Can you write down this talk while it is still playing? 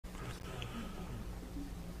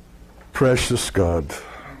Precious God,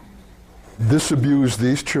 disabuse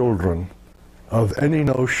these children of any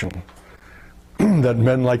notion that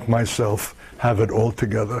men like myself have it all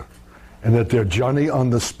together, and that they're Johnny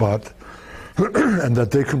on the spot, and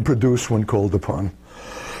that they can produce when called upon.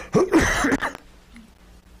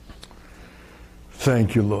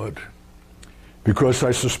 Thank you, Lord, because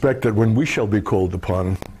I suspect that when we shall be called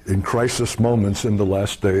upon in crisis moments in the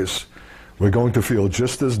last days, we're going to feel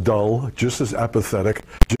just as dull, just as apathetic,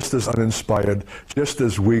 just as uninspired, just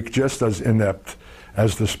as weak, just as inept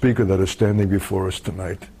as the speaker that is standing before us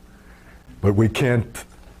tonight. But we can't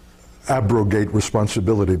abrogate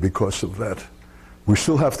responsibility because of that. We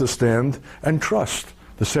still have to stand and trust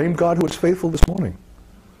the same God who was faithful this morning.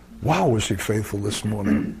 Wow, was he faithful this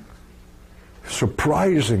morning.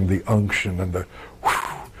 Surprising, the unction and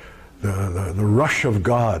the rush of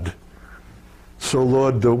God. So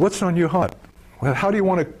Lord, what's on your heart? Well, how do you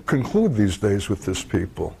want to conclude these days with this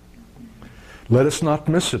people? Let us not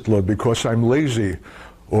miss it, Lord, because I'm lazy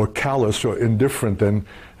or callous or indifferent and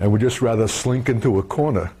would just rather slink into a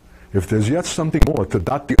corner. If there's yet something more, to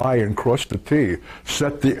dot the I and cross the T,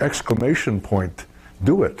 set the exclamation point,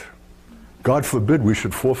 do it. God forbid we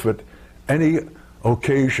should forfeit any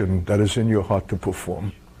occasion that is in your heart to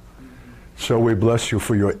perform. So we bless you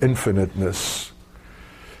for your infiniteness,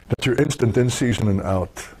 that you're instant in season and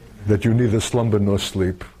out, that you neither slumber nor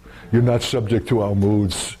sleep. You're not subject to our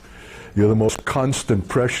moods. You're the most constant,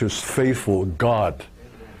 precious, faithful God,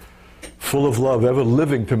 full of love, ever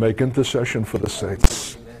living to make intercession for the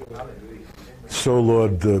saints. So,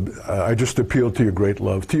 Lord, I just appeal to your great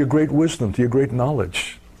love, to your great wisdom, to your great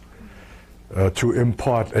knowledge, to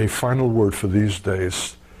impart a final word for these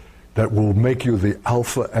days that will make you the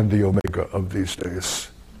Alpha and the Omega of these days.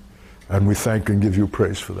 And we thank and give you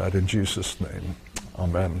praise for that in Jesus' name.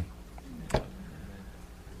 Amen.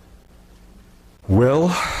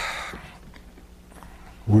 Well,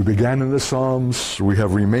 we began in the Psalms. We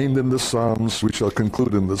have remained in the Psalms. We shall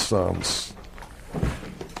conclude in the Psalms.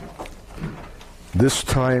 This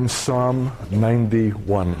time, Psalm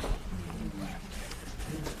 91.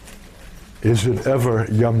 Is it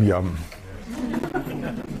ever yum yum?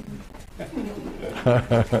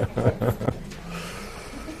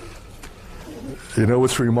 You know,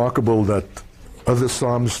 it's remarkable that other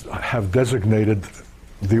Psalms have designated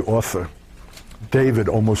the author. David,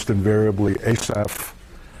 almost invariably, Asaph,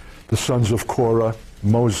 the sons of Korah,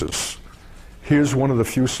 Moses. Here's one of the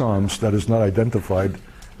few Psalms that is not identified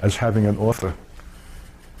as having an author.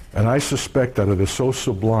 And I suspect that it is so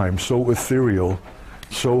sublime, so ethereal,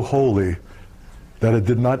 so holy, that it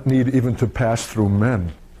did not need even to pass through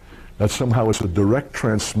men. That somehow it's a direct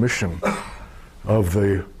transmission of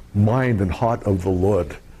the mind and heart of the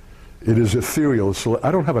Lord. It is ethereal, so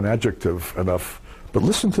I don't have an adjective enough, but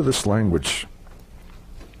listen to this language.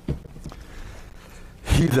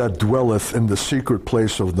 He that dwelleth in the secret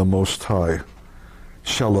place of the Most High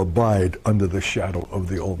shall abide under the shadow of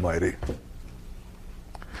the Almighty.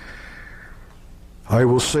 I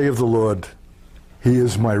will say of the Lord, he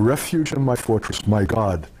is my refuge and my fortress, my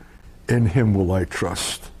God. In him will I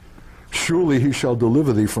trust. Surely he shall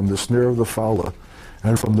deliver thee from the snare of the fowler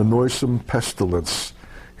and from the noisome pestilence.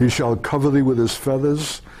 He shall cover thee with his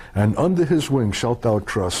feathers, and under his wings shalt thou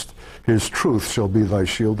trust. His truth shall be thy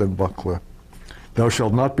shield and buckler. Thou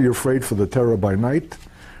shalt not be afraid for the terror by night,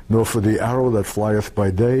 nor for the arrow that flieth by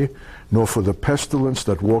day, nor for the pestilence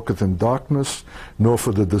that walketh in darkness, nor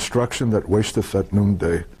for the destruction that wasteth at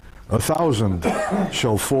noonday. 1,000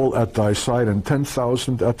 shall fall at thy side, and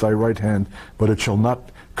 10,000 at thy right hand, but it shall not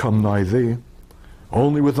come nigh thee.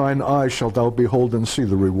 Only with thine eyes shalt thou behold and see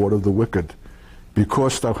the reward of the wicked,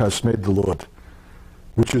 because thou hast made the Lord,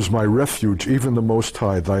 which is my refuge, even the Most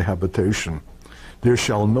High, thy habitation. There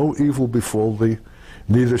shall no evil befall thee,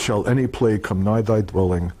 neither shall any plague come nigh thy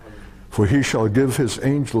dwelling. For he shall give his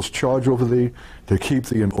angels charge over thee, to keep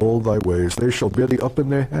thee in all thy ways. They shall bear thee up in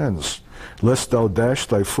their hands, lest thou dash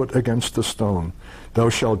thy foot against a stone. Thou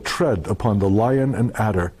shalt tread upon the lion and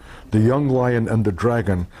adder, the young lion and the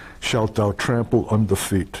dragon shalt thou trample under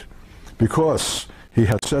feet. Because he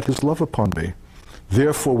hath set his love upon me,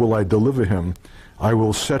 therefore will I deliver him. I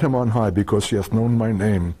will set him on high, because he hath known my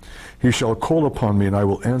name. He shall call upon me, and I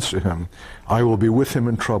will answer him. I will be with him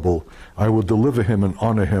in trouble. I will deliver him and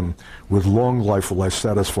honor him. With long life will I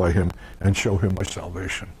satisfy him and show him my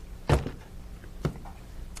salvation.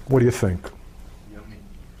 What do you think? Yummy.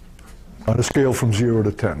 On a scale from 0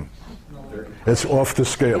 to 10. It's off the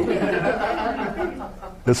scale.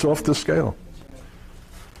 It's off the scale.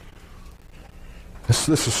 This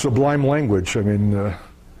is sublime language. I mean,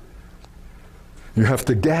 you have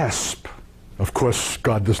to gasp. Of course,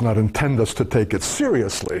 God does not intend us to take it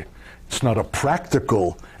seriously. It's not a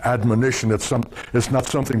practical admonition. It's not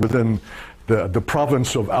something within the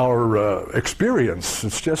province of our experience.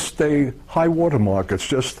 It's just a high watermark. It's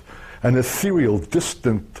just an ethereal,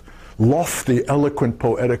 distant, lofty, eloquent,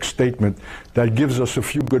 poetic statement that gives us a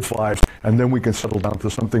few good vibes, and then we can settle down to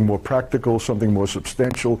something more practical, something more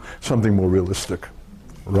substantial, something more realistic.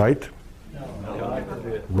 Right?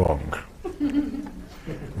 No. Wrong.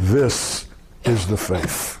 This is the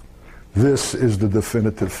faith. This is the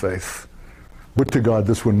definitive faith. Would to God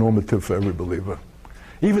this were normative for every believer.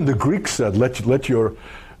 Even the Greeks said, let your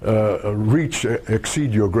reach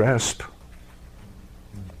exceed your grasp.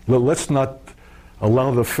 Let's not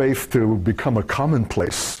allow the faith to become a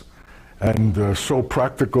commonplace and so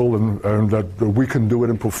practical and that we can do it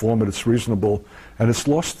and perform it, it's reasonable, and it's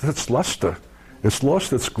lost its luster. It's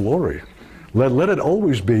lost its glory. Let it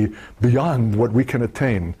always be beyond what we can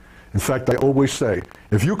attain. In fact, I always say,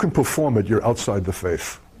 if you can perform it, you're outside the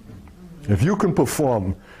faith. If you can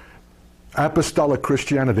perform apostolic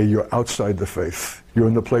Christianity, you're outside the faith. You're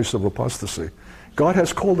in the place of apostasy. God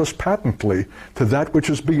has called us patently to that which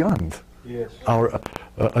is beyond our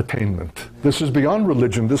attainment. This is beyond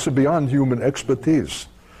religion. This is beyond human expertise.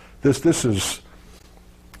 This is,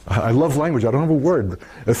 I love language. I don't have a word.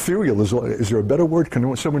 Ethereal, is there a better word?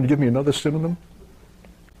 Can someone give me another synonym?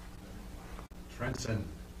 Transcendent.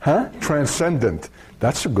 Huh? Transcendent.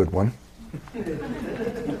 That's a good one.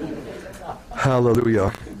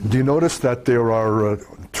 Hallelujah. Do you notice that there are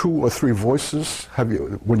 2 or 3 voices?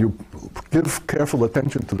 When you give careful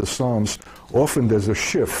attention to the Psalms, often there's a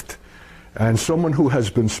shift. And someone who has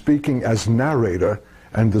been speaking as narrator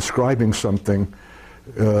and describing something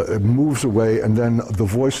moves away, and then the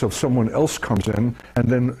voice of someone else comes in, and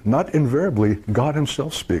then, not invariably, God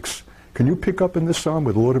himself speaks. Can you pick up in this psalm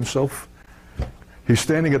with the Lord himself? He's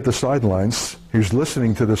standing at the sidelines. He's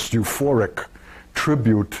listening to this euphoric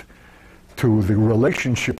tribute to the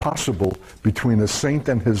relationship possible between a saint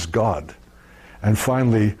and his God. And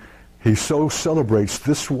finally, he so celebrates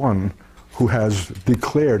this one who has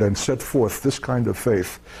declared and set forth this kind of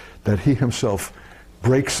faith that he himself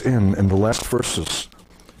breaks in the last verses.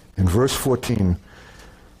 In verse 14,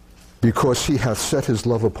 because he hath set his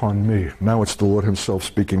love upon me. Now it's the Lord himself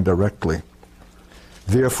speaking directly.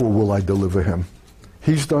 Therefore will I deliver him.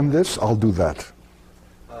 He's done this, I'll do that.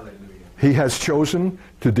 Hallelujah. He has chosen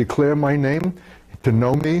to declare my name, to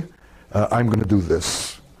know me. I'm going to do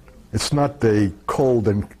this. It's not a cold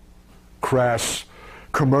and crass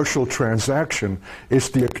commercial transaction. It's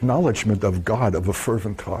the acknowledgement of God, of a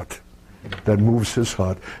fervent heart that moves his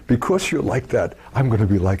heart. Because you're like that, I'm going to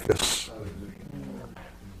be like this.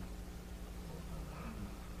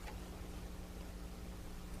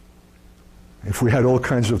 If we had all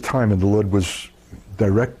kinds of time and the Lord was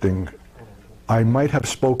directing, I might have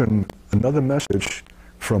spoken another message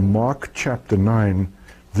from Mark chapter 9,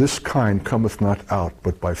 this kind cometh not out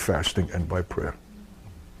but by fasting and by prayer.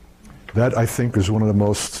 That, I think, is one of the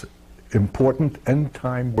most important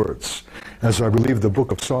end-time words, as I believe the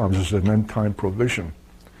book of Psalms is an end-time provision.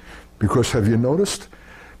 Because have you noticed?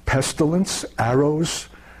 Pestilence, arrows,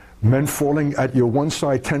 men falling at your one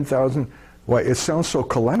side, 10,000. Why, it sounds so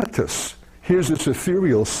calamitous. Here's this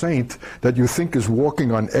ethereal saint that you think is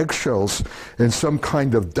walking on eggshells in some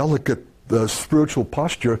kind of delicate spiritual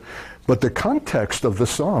posture, but the context of the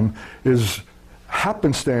psalm is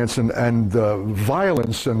happenstance and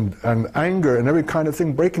violence and anger and every kind of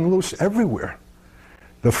thing breaking loose everywhere.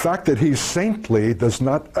 The fact that he's saintly does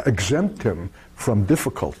not exempt him from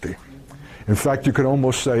difficulty. In fact, you could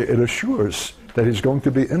almost say it assures that he's going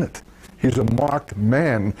to be in it. He's a marked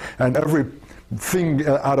man, and everything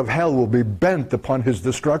out of hell will be bent upon his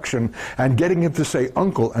destruction, and getting him to say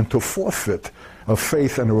uncle and to forfeit a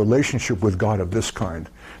faith and a relationship with God of this kind.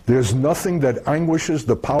 There's nothing that anguishes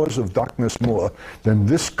the powers of darkness more than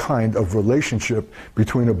this kind of relationship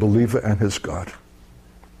between a believer and his God.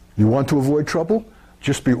 You want to avoid trouble?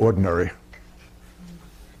 Just be ordinary.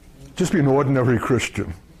 Just be an ordinary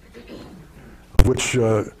Christian, which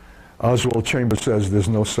Oswald Chambers says there's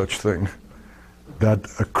no such thing. That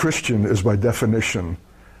a Christian is by definition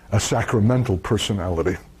a sacramental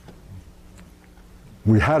personality.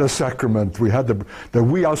 We had a sacrament, we had that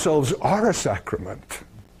we ourselves are a sacrament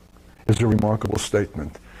is a remarkable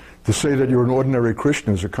statement. To say that you're an ordinary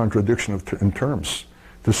Christian is a contradiction in terms.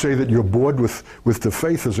 To say that you're bored with the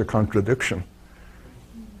faith is a contradiction.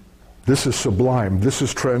 This is sublime, this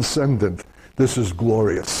is transcendent, this is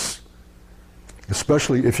glorious.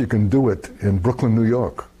 Especially if you can do it in Brooklyn, New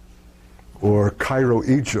York, or Cairo,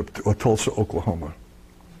 Egypt, or Tulsa, Oklahoma.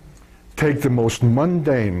 Take the most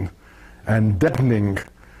mundane and deadening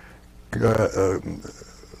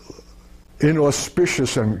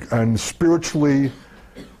inauspicious and spiritually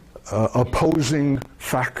opposing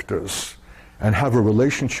factors, and have a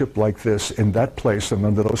relationship like this in that place and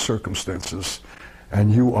under those circumstances,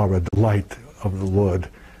 and you are a delight of the Lord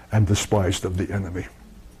and despised of the enemy.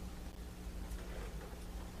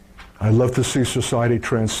 I love to see society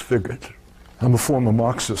transfigured. I'm a former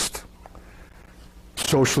Marxist,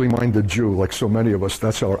 socially minded Jew, like so many of us.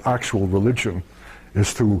 That's our actual religion,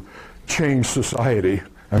 is to change society,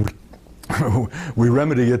 and we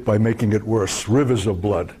remedy it by making it worse, rivers of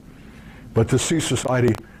blood. But to see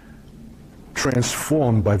society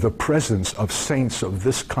transformed by the presence of saints of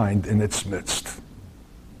this kind in its midst,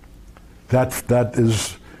 that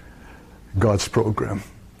is God's program.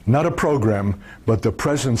 Not a program, but the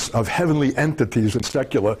presence of heavenly entities in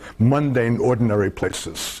secular, mundane, ordinary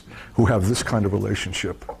places who have this kind of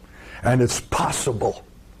relationship. And it's possible.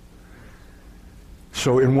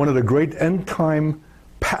 So in one of the great end-time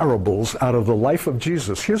parables out of the life of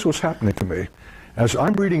Jesus, here's what's happening to me. As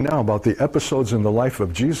I'm reading now about the episodes in the life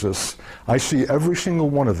of Jesus, I see every single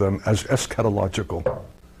one of them as eschatological.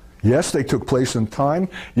 Yes, they took place in time.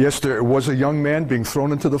 Yes, there was a young man being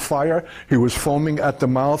thrown into the fire. He was foaming at the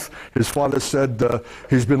mouth. His father said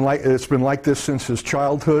it's been like this since his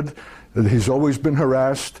childhood. He's always been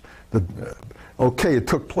harassed. Okay, it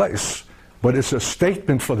took place, but it's a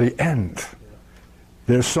statement for the end.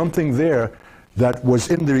 There's something there that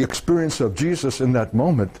was in the experience of Jesus in that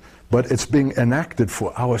moment, but it's being enacted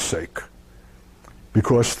for our sake.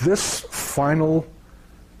 Because this final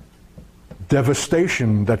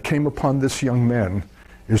devastation that came upon this young man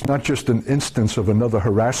is not just an instance of another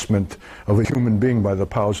harassment of a human being by the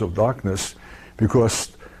powers of darkness,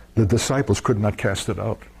 because the disciples could not cast it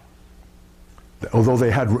out. Although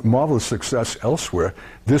they had marvelous success elsewhere,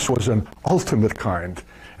 this was an ultimate kind.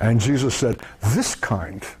 And Jesus said, this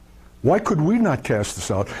kind, why could we not cast this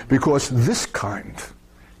out? Because this kind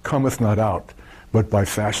cometh not out, but by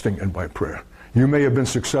fasting and by prayer. You may have been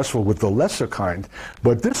successful with the lesser kind,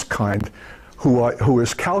 but this kind, who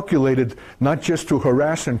is calculated not just to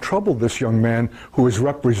harass and trouble this young man who is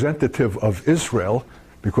representative of Israel,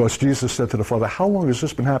 because Jesus said to the Father, how long has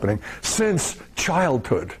this been happening? Since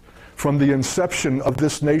childhood, from the inception of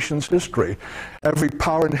this nation's history. Every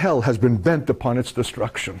power in hell has been bent upon its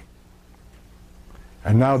destruction.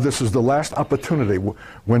 And now this is the last opportunity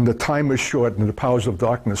when the time is short and the powers of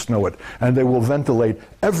darkness know it, and they will ventilate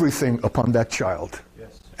everything upon that child.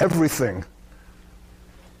 Yes. Everything.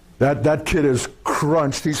 That kid is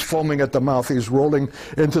crunched, he's foaming at the mouth, he's rolling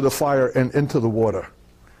into the fire and into the water.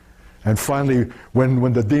 And finally,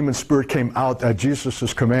 when the demon spirit came out at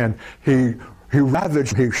Jesus' command, he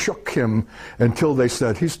ravaged, he shook him until they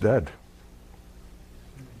said, he's dead.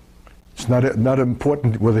 It's not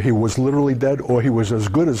important whether he was literally dead or he was as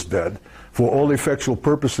good as dead. For all effectual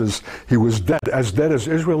purposes, he was dead as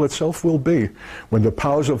Israel itself will be when the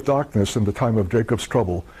powers of darkness in the time of Jacob's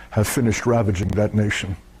trouble have finished ravaging that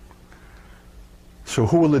nation. So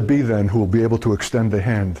who will it be then who will be able to extend a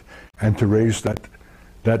hand and to raise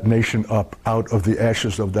that nation up out of the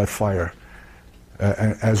ashes of that fire,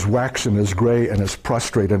 as waxen, as gray, and as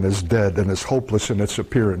prostrate, and as dead, and as hopeless in its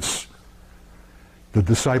appearance? The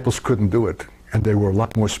disciples couldn't do it, and they were a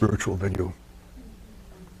lot more spiritual than you.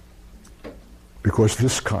 Because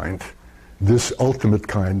this kind, this ultimate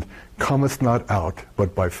kind, cometh not out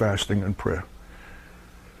but by fasting and prayer.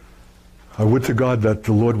 I would to God that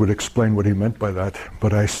the Lord would explain what he meant by that,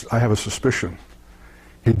 but I have a suspicion.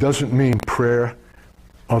 He doesn't mean prayer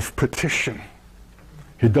of petition.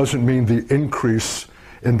 He doesn't mean the increase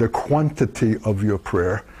in the quantity of your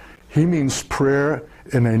prayer. He means prayer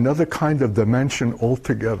in another kind of dimension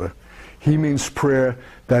altogether. He means prayer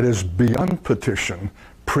that is beyond petition,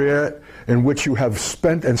 prayer in which you have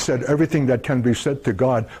spent and said everything that can be said to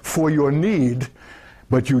God for your need,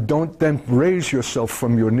 but you don't then raise yourself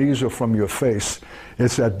from your knees or from your face.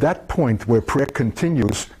 It's at that point where prayer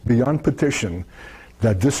continues beyond petition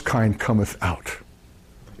that this kind cometh out.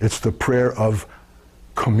 It's the prayer of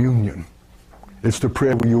communion. It's the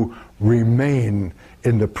prayer where you remain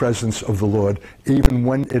in the presence of the Lord even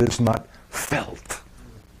when it is not felt.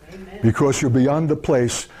 Amen. Because you're beyond the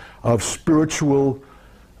place of spiritual,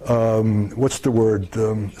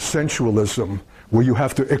 sensualism, where you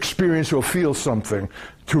have to experience or feel something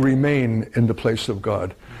to remain in the place of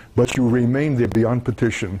God. But you remain there beyond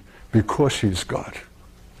petition because he's God.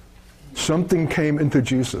 Something came into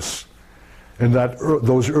Jesus in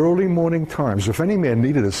those early morning times. If any man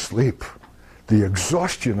needed a sleep, the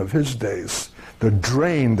exhaustion of his days, the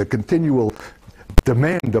drain, the continual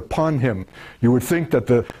demand upon him, you would think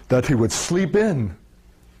that he would sleep in.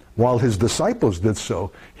 While his disciples did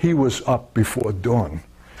so, he was up before dawn.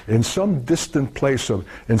 in some distant place,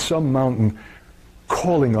 in some mountain,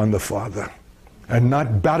 calling on the Father, and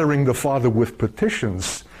not battering the Father with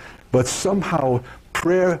petitions, but somehow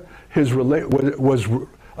prayer was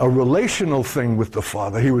a relational thing with the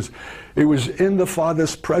Father. It was in the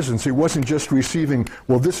Father's presence. He wasn't just receiving,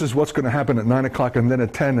 well, this is what's going to happen at 9 o'clock and then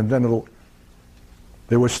at 10 and then it'll...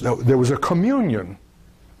 There was a communion.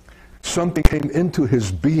 Something came into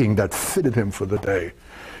his being that fitted him for the day.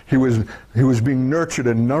 He was being nurtured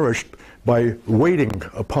and nourished by waiting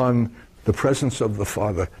upon the presence of the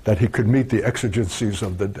Father, that he could meet the exigencies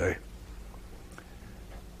of the day.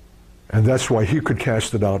 And that's why he could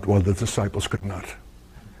cast it out while the disciples could not.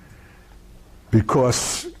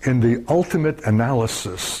 Because in the ultimate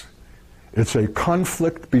analysis, it's a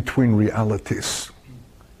conflict between realities.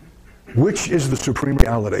 Which is the supreme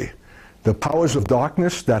reality? The powers of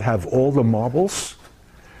darkness that have all the marbles,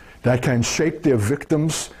 that can shape their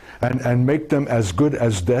victims and make them as good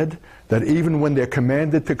as dead, that even when they're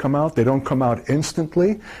commanded to come out, they don't come out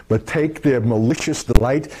instantly, but take their malicious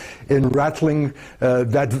delight in rattling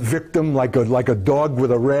that victim like a dog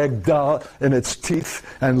with a rag doll in its teeth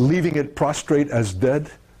and leaving it prostrate as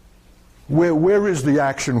dead? Where is the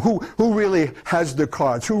action? Who really has the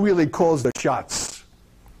cards? Who really calls the shots?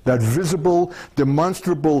 That visible,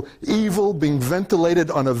 demonstrable evil being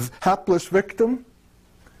ventilated on a hapless victim?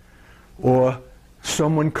 Or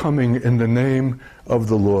someone coming in the name of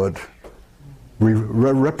the Lord,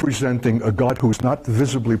 representing a God who is not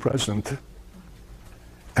visibly present,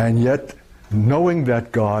 and yet knowing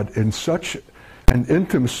that God in such an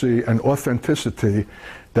intimacy and authenticity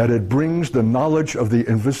that it brings the knowledge of the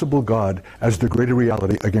invisible God as the greater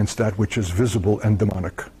reality against that which is visible and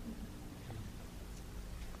demonic.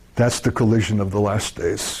 That's the collision of the last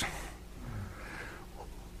days.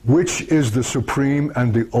 Which is the supreme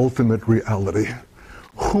and the ultimate reality?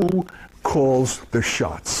 Who calls the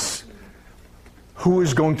shots? Who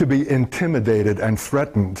is going to be intimidated and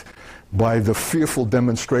threatened by the fearful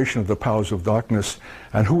demonstration of the powers of darkness?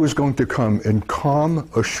 And who is going to come in calm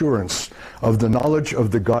assurance of the knowledge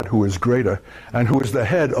of the God who is greater and who is the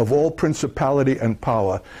head of all principality and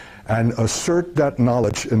power, and assert that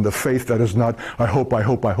knowledge in the faith that is not, I hope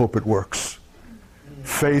it works.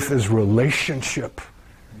 Faith is relationship.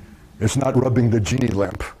 It's not rubbing the genie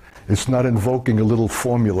lamp. It's not invoking a little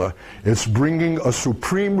formula. It's bringing a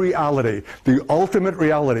supreme reality, the ultimate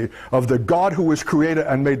reality of the God who was creator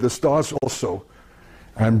and made the stars also,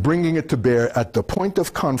 and bringing it to bear at the point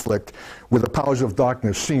of conflict where the powers of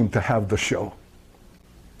darkness seem to have the show.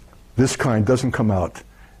 This kind doesn't come out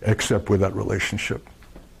except with that relationship.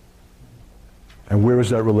 And where is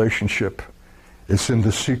that relationship? It's in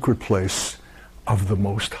the secret place of the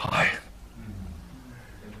Most High.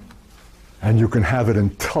 And you can have it in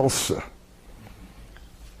Tulsa,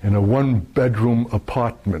 in a one-bedroom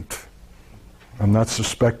apartment. I'm not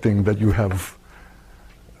suspecting that you have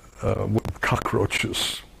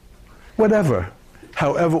cockroaches. Whatever,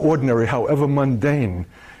 however ordinary, however mundane,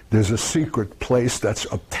 there's a secret place that's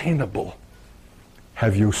obtainable.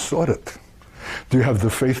 Have you sought it? Do you have the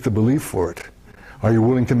faith to believe for it? Are you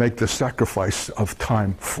willing to make the sacrifice of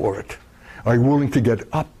time for it? Are you willing to get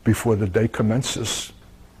up before the day commences?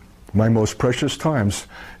 My most precious times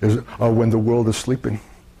are when the world is sleeping,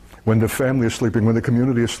 when the family is sleeping, when the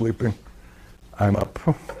community is sleeping. I'm up.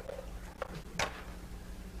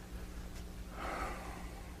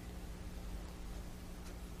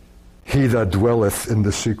 He that dwelleth in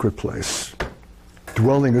the secret place.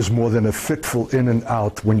 Dwelling is more than a fitful in and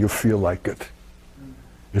out when you feel like it.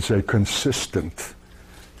 It's a consistent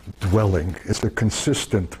dwelling. It's a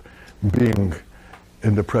consistent being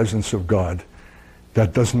in the presence of God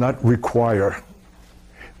that does not require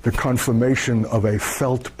the confirmation of a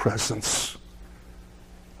felt presence.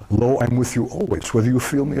 Lo, I'm with you always, whether you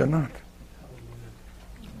feel me or not.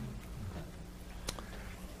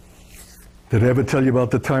 Did I ever tell you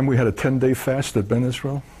about the time we had a 10-day fast at Ben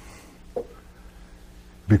Israel?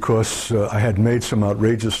 Because I had made some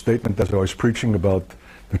outrageous statement as I was preaching about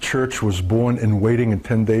the church was born in waiting in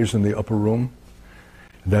 10 days in the upper room.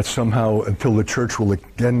 That somehow, until the church will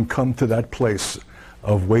again come to that place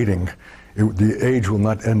of waiting, the age will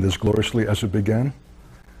not end as gloriously as it began.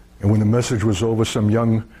 And when the message was over, some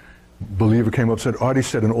young believer came up and said, Artie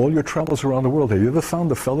said, in all your travels around the world, have you ever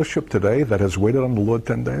found a fellowship today that has waited on the Lord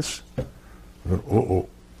 10 days? I said, uh-oh.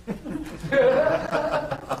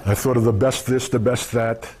 I thought of the best this, the best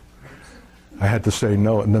that. I had to say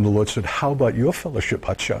no. And then the Lord said, how about your fellowship,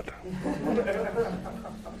 hotshot?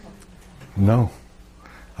 No.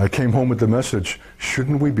 I came home with the message,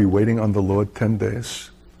 shouldn't we be waiting on the Lord 10 days?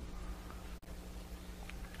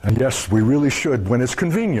 And yes, we really should when it's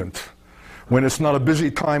convenient. when it's not a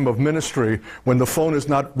busy time of ministry, when the phone is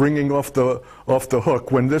not ringing off the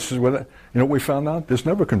hook, when this is when you know what we found out? There's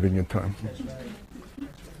never a convenient time.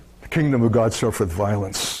 The kingdom of God suffereth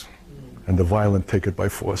violence, and the violent take it by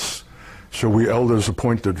force. So we elders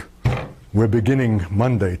appointed, we're beginning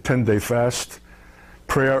Monday, 10-day fast,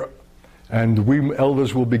 prayer, and we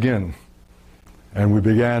elders will begin. And we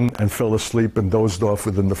began and fell asleep and dozed off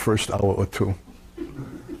within the first hour or two.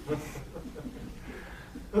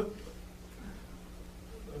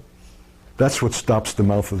 That's what stops the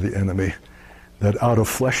mouth of the enemy. That out of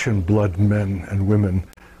flesh and blood men and women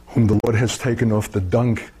whom the Lord has taken off the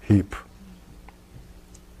dung heap,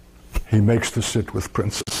 he makes to sit with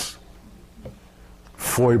princes.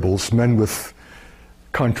 Foibles, men with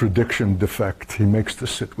contradiction, defect, he makes to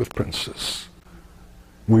sit with princes.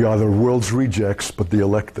 We are the world's rejects, but the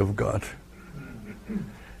elect of God.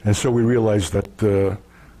 And so we realized that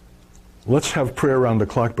let's have prayer around the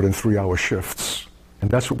clock, but in 3-hour shifts. And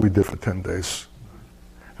that's what we did for 10 days.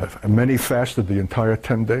 Many fasted the entire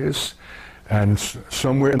 10 days. And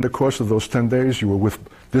somewhere in the course of those 10 days, you were with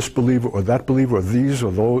this believer or that believer or these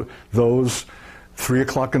or those. 3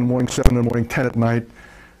 o'clock in the morning, 7 in the morning, 10 at night.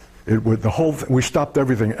 We stopped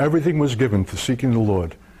everything. Everything was given to seeking the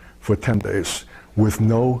Lord for 10 days. With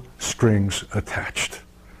no strings attached.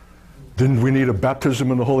 Didn't we need a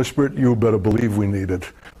baptism in the Holy Spirit? You better believe we needed.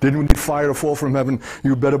 Didn't we need fire to fall from heaven?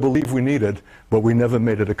 You better believe we needed. But we never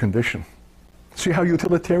made it a condition. See how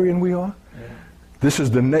utilitarian we are? Yeah. This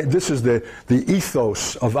is the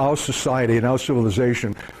ethos of our society and our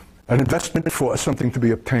civilization. An investment for something to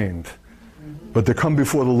be obtained. But to come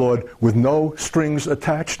before the Lord with no strings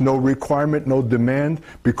attached, no requirement, no demand,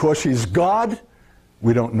 because He's God,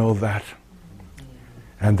 we don't know that.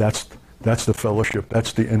 And that's the fellowship,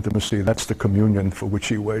 that's the intimacy, that's the communion for which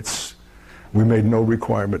He waits. We made no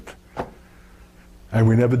requirement. And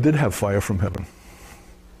we never did have fire from heaven.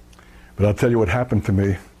 But I'll tell you what happened to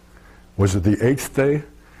me. Was it the 8th day?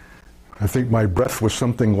 I think my breath was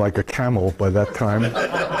something like a camel by that time.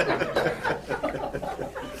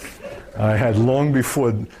 I had long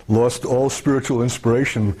before lost all spiritual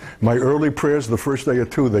inspiration. My early prayers the first day or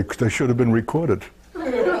two, they should have been recorded.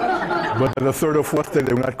 But by the 3rd or 4th day,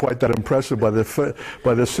 they were not quite that impressive. By the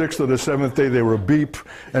 6th or the 7th day, they were a beep.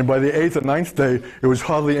 And by the 8th or 9th day, it was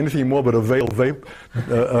hardly anything more but a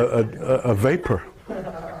vapor.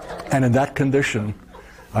 And in that condition,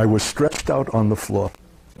 I was stretched out on the floor,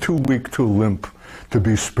 too weak, too limp to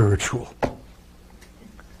be spiritual.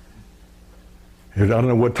 I don't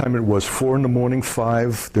know what time it was, 4 in the morning,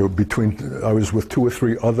 5. I was with 2 or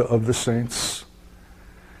 3 other of the saints.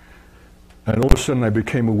 And all of a sudden I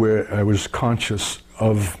became aware, I was conscious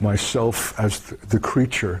of myself as the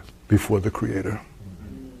creature before the Creator.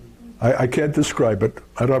 I can't describe it.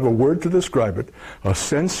 I don't have a word to describe it. A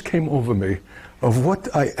sense came over me of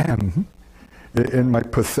what I am in my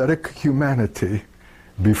pathetic humanity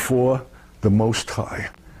before the Most High.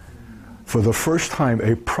 For the first time,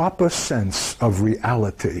 a proper sense of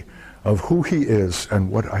reality, of who He is and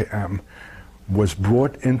what I am, was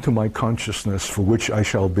brought into my consciousness, for which I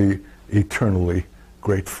shall be eternally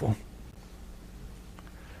grateful.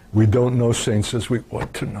 We don't know saints as we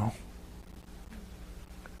ought to know.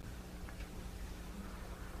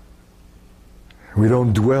 We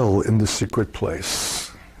don't dwell in the secret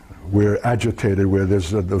place. We're agitated where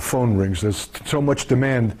the phone rings. There's so much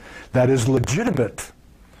demand that is legitimate.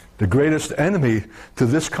 The greatest enemy to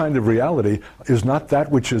this kind of reality is not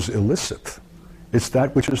that which is illicit. It's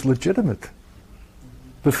that which is legitimate.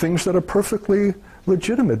 The things that are perfectly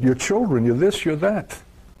legitimate. Your children, you're this, you're that.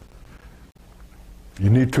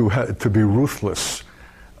 You need to be ruthless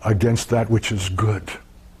against that which is good.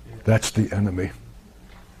 That's the enemy.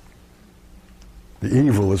 The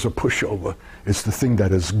evil is a pushover. It's the thing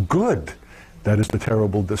that is good that is the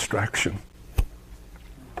terrible distraction.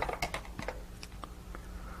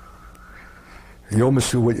 You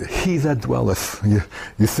almost say, he that dwelleth.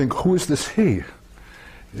 You think, who is this he?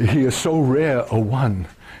 He is so rare a one.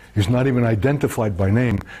 He's not even identified by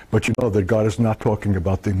name, but you know that God is not talking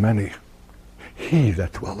about the many. He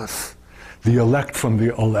that dwelleth, the elect from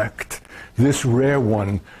the elect, this rare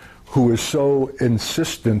one who is so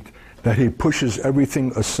insistent that he pushes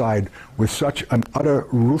everything aside with such an utter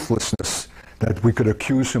ruthlessness that we could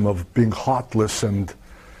accuse him of being heartless and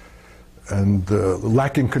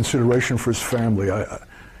lacking consideration for his family.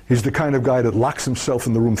 He's the kind of guy that locks himself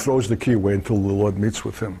in the room, throws the key away until the Lord meets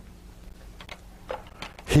with him.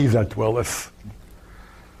 He that dwelleth.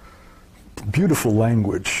 Beautiful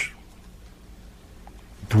language.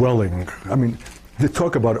 Dwelling. I mean, they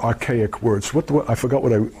talk about archaic words. I forgot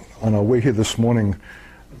what on our way here this morning,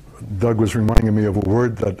 Doug was reminding me of a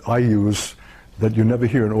word that I use that you never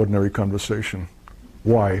hear in ordinary conversation.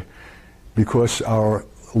 Why? Because our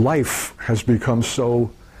life has become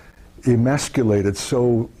so emasculated,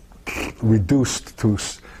 so reduced to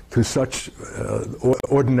such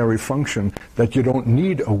ordinary function that you don't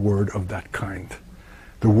need a word of that kind.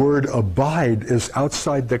 The word abide is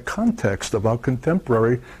outside the context of our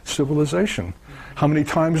contemporary civilization. How many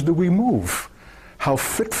times do we move? How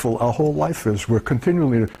fitful our whole life is. We're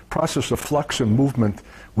continually in a process of flux and movement.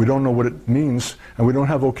 We don't know what it means, and we don't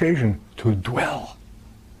have occasion to dwell.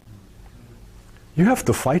 You have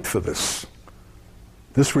to fight for this.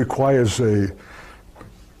 This requires a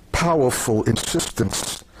powerful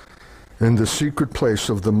insistence in the secret place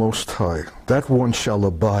of the Most High. That one shall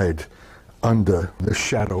abide under the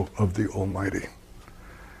shadow of the Almighty.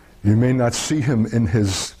 You may not see him in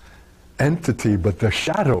his entity, but the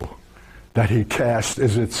shadow that he casts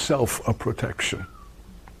is itself a protection.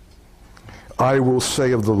 I will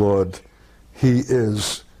say of the Lord, he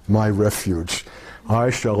is my refuge. I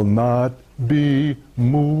shall not be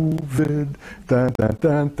moved. Dun, dun,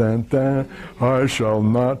 dun, dun, dun. I shall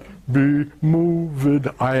not be moved.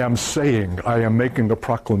 I am saying, I am making a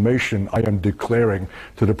proclamation, I am declaring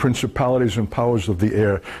to the principalities and powers of the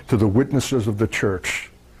air, to the witnesses of the church,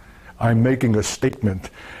 I'm making a statement,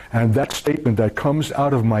 and that statement that comes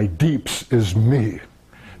out of my deeps is me.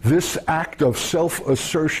 This act of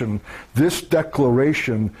self-assertion, this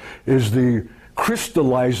declaration is the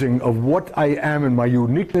crystallizing of what I am in my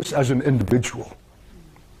uniqueness as an individual.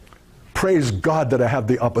 Praise God that I have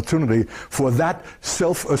the opportunity for that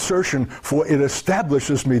self-assertion, for it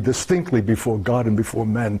establishes me distinctly before God and before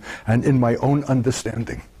men and in my own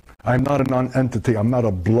understanding. I'm not a non-entity. I'm not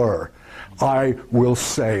a blur. I will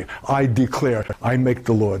say, I declare, I make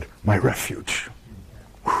the Lord my refuge.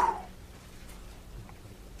 Whew.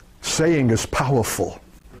 Saying is powerful.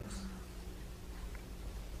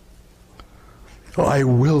 I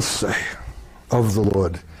will say of the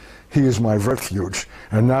Lord, he is my refuge.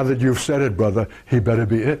 And now that you've said it, brother, he better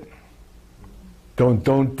be it.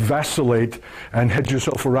 Don't vacillate and hedge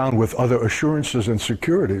yourself around with other assurances and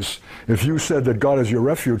securities. If you said that God is your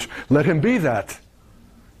refuge, let him be that.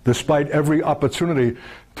 Despite every opportunity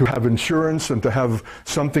to have insurance and to have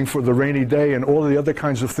something for the rainy day and all the other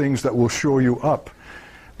kinds of things that will shore you up,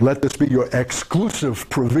 let this be your exclusive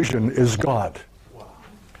provision is God.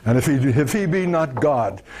 And if he be not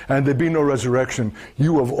God, and there be no resurrection,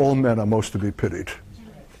 you of all men are most to be pitied.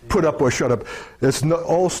 Put up or shut up. It's no,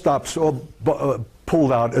 all stops, all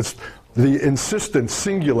pulled out. It's the insistent,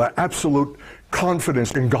 singular, absolute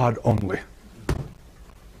confidence in God only.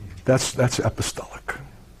 That's apostolic.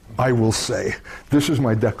 I will say. This is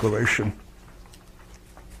my declaration.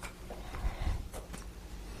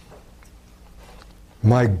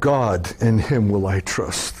 My God, in him will I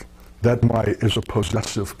trust. That my is a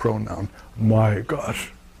possessive pronoun. My God.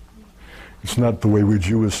 It's not the way we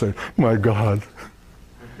Jews say, my God.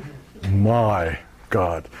 My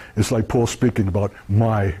God. It's like Paul speaking about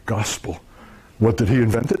my gospel. What, did he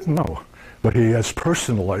invent it? No. But he has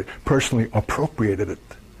personally appropriated it.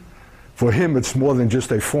 For him, it's more than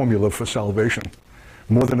just a formula for salvation.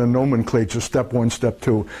 More than a nomenclature, step one, step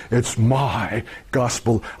two. It's my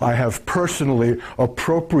gospel. I have personally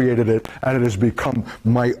appropriated it, and it has become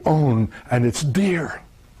my own, and it's dear.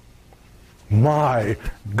 My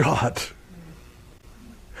God.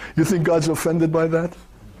 You think God's offended by that?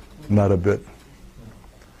 Not a bit.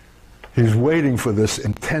 He's waiting for this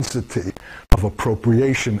intensity of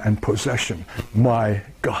appropriation and possession. My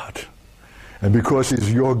God. And because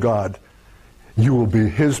he's your God, you will be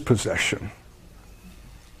his possession.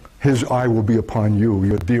 His eye will be upon you.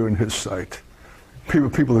 You're dear in his sight.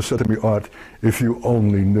 People have said to me, Art, if you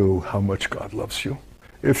only knew how much God loves you.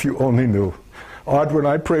 If you only knew. Art, when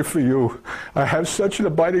I pray for you, I have such an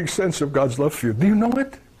abiding sense of God's love for you. Do you know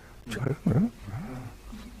it?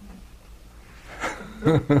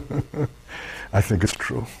 I think it's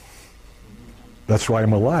true. That's why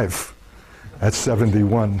I'm alive at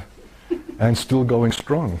 71 and still going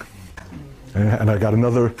strong. And I got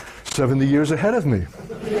another 70 years ahead of me.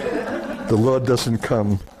 The Lord doesn't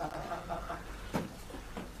come.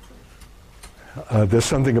 There's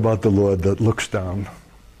something about the Lord that looks down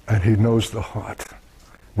and he knows the heart.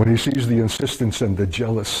 When he sees the insistence and the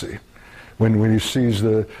jealousy, when he sees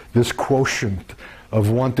this quotient of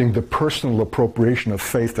wanting the personal appropriation of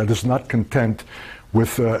faith that is not content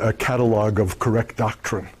with a catalog of correct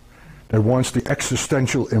doctrine, that wants the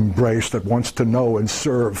existential embrace, that wants to know and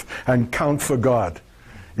serve and count for God,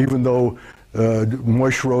 even though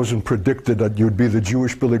Moshe Rosen predicted that you'd be the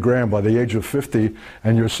Jewish Billy Graham by the age of 50,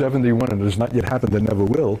 and you're 71 and it has not yet happened and never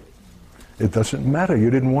will. It doesn't matter. You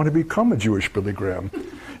didn't want to become a Jewish Billy Graham.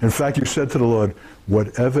 In fact, you said to the Lord,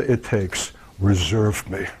 whatever it takes, reserve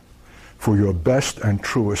me for your best and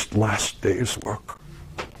truest last day's work.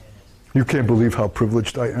 You can't believe how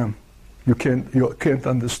privileged I am. You can't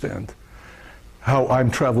understand how I'm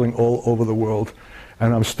traveling all over the world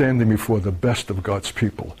and I'm standing before the best of God's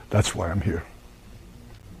people. That's why I'm here.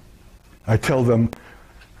 I tell them,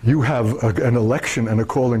 you have an election and a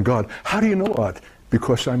call in God. How do you know, Art?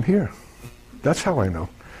 Because I'm here. That's how I know.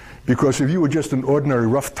 Because if you were just an ordinary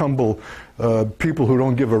rough tumble people who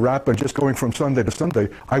don't give a rap and just going from Sunday to Sunday,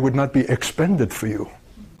 I would not be expended for you.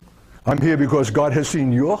 I'm here because God has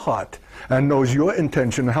seen your heart and knows your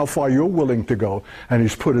intention and how far you're willing to go, and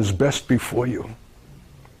He's put His best before you.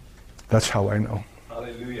 That's how I know.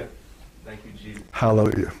 Hallelujah. Thank you, Jesus.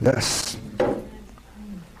 Hallelujah. Yes.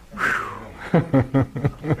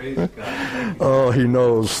 Praise God. Oh, He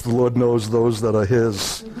knows. The Lord knows those that are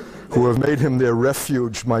His, who have made Him their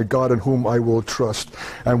refuge, my God in whom I will trust,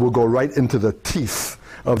 and will go right into the teeth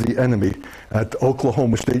of the enemy at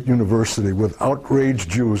Oklahoma State University with outraged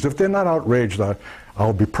Jews. If they're not outraged,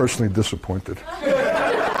 I'll be personally disappointed.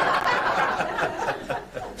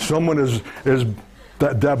 Someone is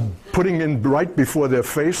putting in right before their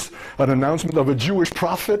face an announcement of a Jewish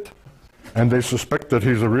prophet, and they suspect that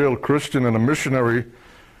he's a real Christian and a missionary,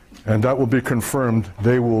 and that will be confirmed.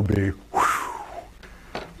 They will be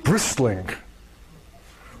bristling.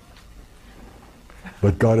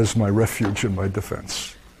 But God is my refuge and my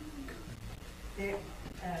defense.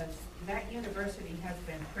 That university has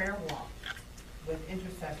been prayer walked with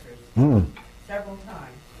intercessors several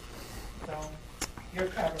times. So you're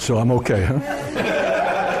covered. So I'm okay, huh?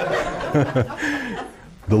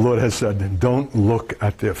 The Lord has said, don't look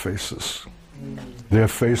at their faces. Their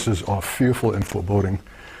faces are fearful and foreboding.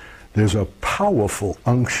 There's a powerful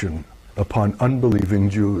unction upon unbelieving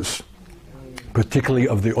Jews, particularly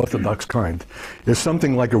of the Orthodox kind. It's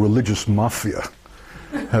something like a religious mafia.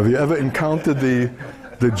 Have you ever encountered the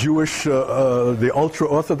Jewish, the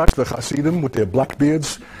ultra-Orthodox, the Hasidim with their black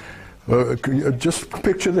beards? Just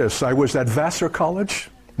picture this. I was at Vassar College,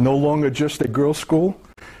 no longer just a girls' school,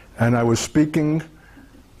 and I was speaking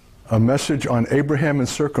a message on Abraham and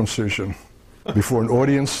circumcision before an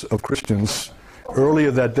audience of Christians.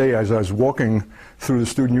 Earlier that day, as I was walking through the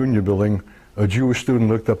Student Union building, a Jewish student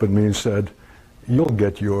looked up at me and said, "You'll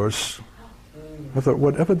get yours." I thought,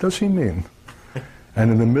 whatever does he mean? And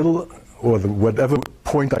in the middle, or whatever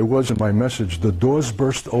point I was in my message, the doors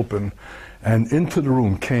burst open, and into the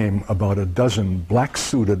room came about a dozen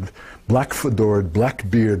black-suited, black-fedored,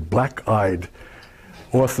 black-bearded, black-eyed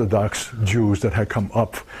Orthodox Jews that had come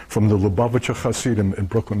up from the Lubavitcher Hasidim in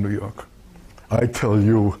Brooklyn, New York. I tell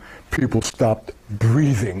you, people stopped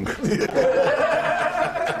breathing.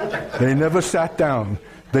 They never sat down.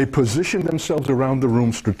 They positioned themselves around the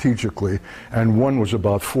room strategically, and one was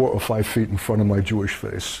about 4 or 5 feet in front of my Jewish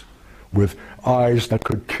face, with eyes that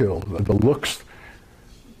could kill. The looks.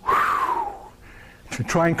 To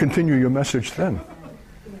try and continue your message then,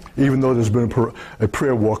 even though there's been a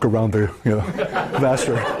prayer walk around the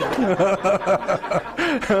Vassar.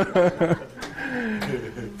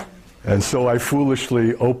 And so I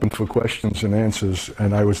foolishly opened for questions and answers,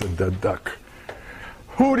 and I was a dead duck.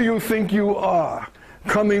 Who do you think you are?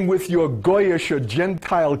 Coming with your Goyish or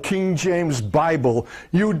Gentile King James Bible,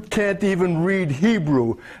 you can't even read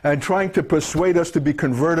Hebrew, and trying to persuade us to be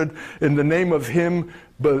converted in the name of Him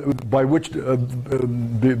before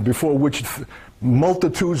which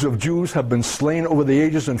multitudes of Jews have been slain over the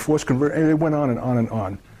ages and forced converted. And it went on and on and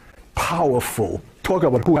on. Powerful. Talk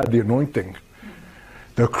about who had the anointing.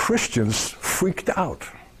 The Christians freaked out.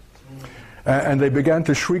 And they began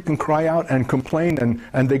to shriek and cry out and complain,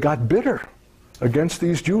 and they got bitter against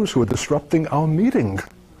these Jews who were disrupting our meeting.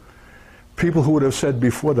 People who would have said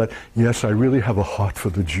before that, yes, I really have a heart for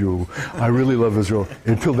the Jew. I really love Israel,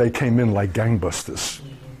 until they came in like gangbusters.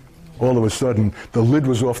 All of a sudden, the lid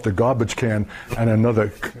was off the garbage can, and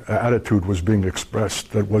another attitude was being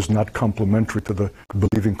expressed that was not complimentary to the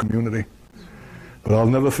believing community. But I'll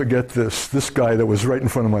never forget this. This guy that was right in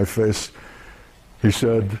front of my face, he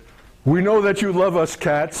said, "We know that you love us,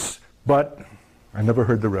 Katz, but..." I never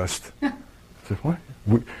heard the rest. I said, "What?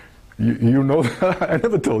 You know that? I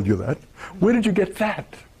never told you that. Where did you get that?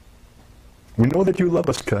 We know that you love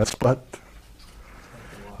us, Katz, but..."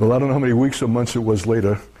 Well, I don't know how many weeks or months it was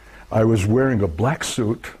later, I was wearing a black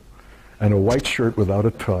suit and a white shirt without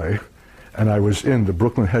a tie, and I was in the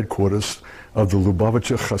Brooklyn headquarters of the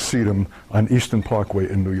Lubavitcher Hasidim on Eastern Parkway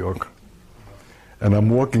in New York. And I'm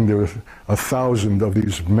walking there with 1,000 of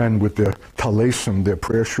these men with their talesim, their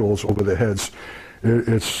prayer shawls over their heads.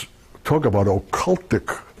 It's, talk about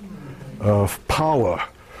occultic power,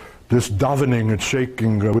 this davening and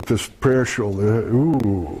shaking with this prayer shoulder.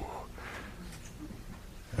 Ooh.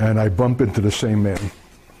 And I bump into the same man.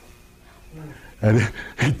 And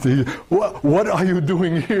what are you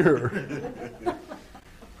doing here?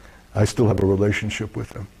 I still have a relationship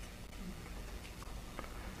with him.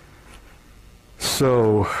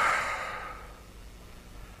 So,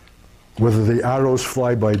 whether the arrows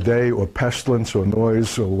fly by day or pestilence or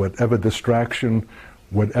noise or whatever distraction,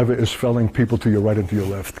 whatever is felling people to your right and to your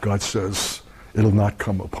left, God says, it'll not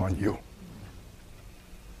come upon you.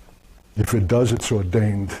 If it does, it's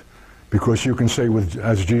ordained. Because you can say,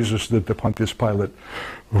 as Jesus did to Pontius Pilate,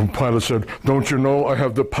 when Pilate said, don't you know I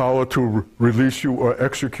have the power to release you or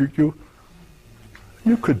execute you?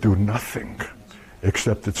 You could do nothing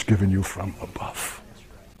except it's given you from above.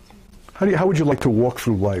 How would you like to walk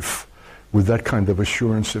through life with that kind of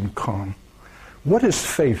assurance and calm? What is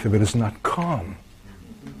faith if it is not calm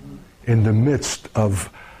in the midst of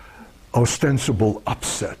ostensible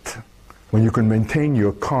upset? When you can maintain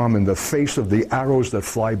your calm in the face of the arrows that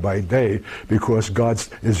fly by day because God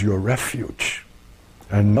is your refuge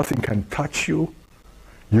and nothing can touch you.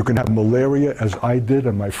 You can have malaria as I did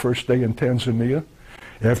on my first day in Tanzania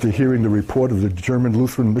after hearing the report of the German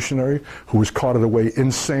Lutheran missionary who was carted away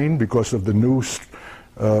insane because of the new,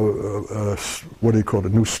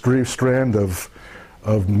 new strand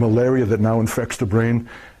of malaria that now infects the brain.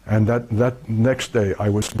 And that next day I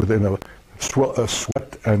was within a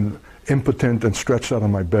sweat and impotent and stretched out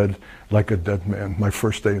on my bed like a dead man, my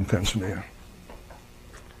first day in Tanzania.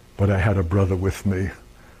 But I had a brother with me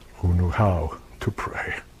who knew how to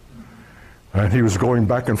pray. And he was going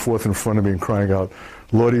back and forth in front of me and crying out,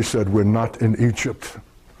 Lord, he said, we're not in Egypt.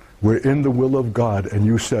 We're in the will of God. And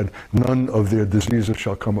you said, none of their diseases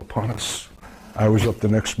shall come upon us. I was up the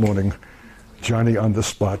next morning, Johnny on the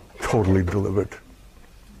spot, totally delivered.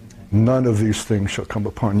 None of these things shall come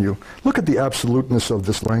upon you. Look at the absoluteness of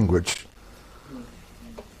this language.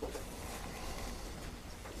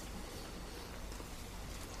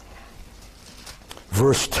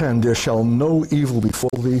 Verse 10, there shall no evil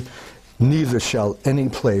befall thee, neither shall any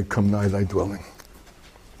plague come nigh thy dwelling.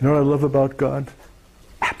 You know what I love about God?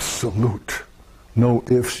 Absolute. No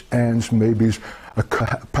ifs, ands, maybes,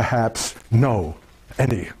 perhaps, no.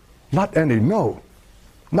 Any. Not any, no.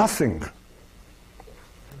 Nothing.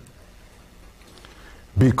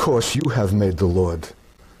 Because you have made the Lord,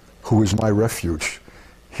 who is my refuge.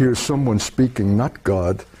 Here's someone speaking, not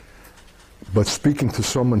God, but speaking to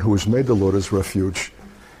someone who has made the Lord his refuge,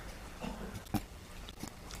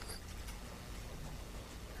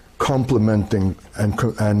 complimenting and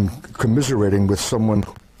commiserating with someone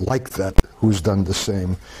like that who's done the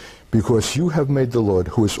same. Because you have made the Lord,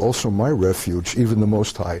 who is also my refuge, even the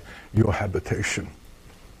Most High, your habitation.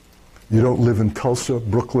 You don't live in Tulsa,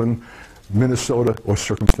 Brooklyn, Minnesota, or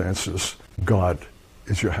circumstances. God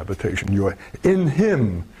is your habitation. You are in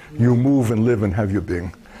him. You move and live and have your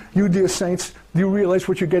being. You, dear saints, do you realize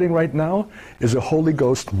what you're getting right now is a Holy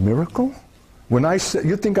Ghost miracle? When I said,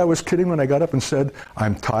 you think I was kidding when I got up and said,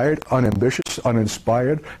 I'm tired, unambitious,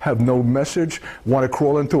 uninspired, have no message, want to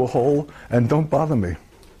crawl into a hole, and don't bother me.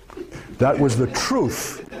 That was the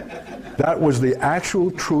truth. That was the actual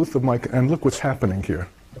truth of my, and look what's happening here.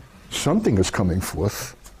 Something is coming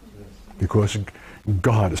forth. Because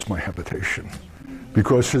God is my habitation.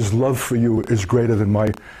 Because his love for you is greater than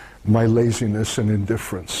my laziness and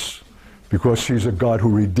indifference. Because he's a God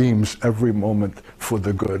who redeems every moment for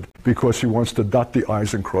the good. Because he wants to dot the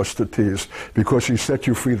I's and cross the T's. Because he set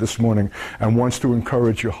you free this morning and wants to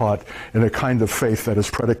encourage your heart in a kind of faith that is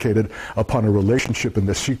predicated upon a relationship in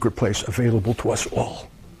the secret place available to us all.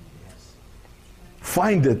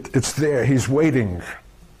 Find it. It's there. He's waiting.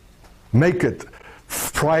 Make it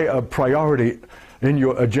a priority in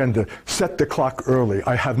your agenda. Set the clock early.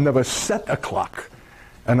 I have never set a clock,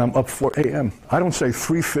 and I'm up 4 a.m. I don't say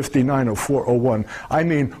 3:59 or 4:01. I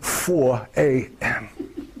mean 4 a.m.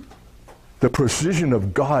 The precision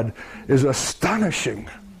of God is astonishing.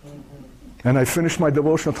 And I finish my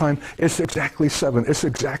devotional time. It's exactly 7. It's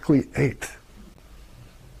exactly 8.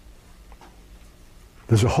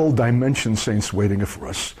 There's a whole dimension, saints, waiting for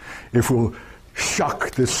us. If we'll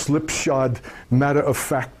shock this slipshod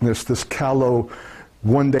matter-of-factness, this callow,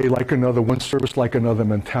 one day like another, one service like another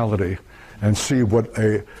mentality, and see what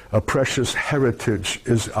a precious heritage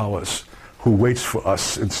is ours, who waits for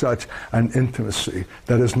us in such an intimacy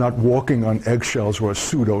that is not walking on eggshells or a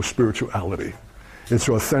pseudo-spirituality. It's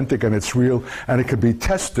authentic and it's real, and it can be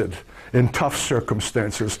tested in tough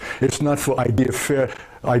circumstances. It's not for ideal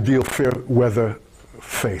fair weather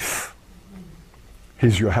faith.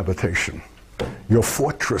 He's your habitation. your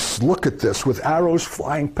fortress. Look at this, with arrows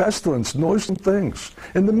flying, pestilence, noisome things.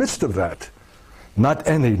 In the midst of that, not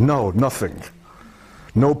any, no, nothing.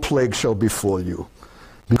 No plague shall befall you,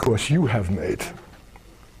 because you have made.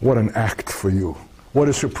 What an act for you. What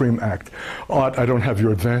a supreme act. Art, I don't have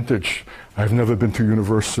your advantage. I've never been to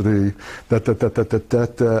university.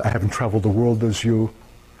 I haven't traveled the world as you.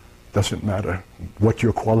 Doesn't matter what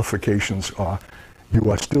your qualifications are.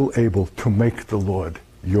 You are still able to make the Lord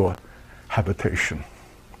your habitation,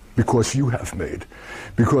 because you have made,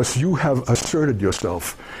 because you have asserted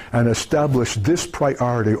yourself and established this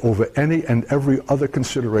priority over any and every other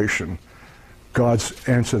consideration. God's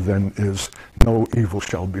answer then is, no evil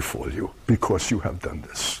shall befall you, because you have done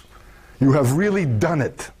this. You have really done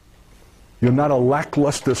it. You're not a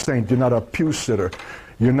lackluster saint. You're not a pew sitter.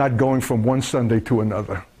 You're not going from one Sunday to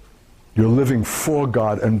another. You're living for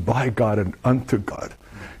God and by God and unto God.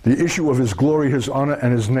 The issue of His glory, His honor,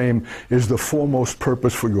 and His name is the foremost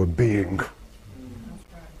purpose for your being.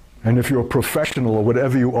 And if you're a professional or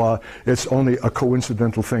whatever you are, it's only a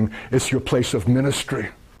coincidental thing. It's your place of ministry.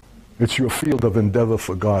 It's your field of endeavor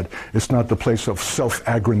for God. It's not the place of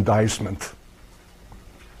self-aggrandizement.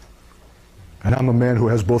 And I'm a man who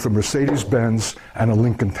has both a Mercedes-Benz and a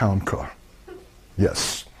Lincoln Town Car.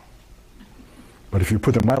 Yes. But if you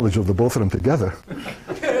put the mileage of the both of them together,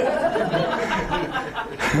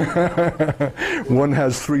 one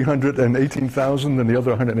has 318,000 and the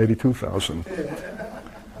other 182,000.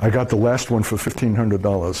 I got the last one for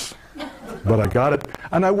 $1,500. But I got it,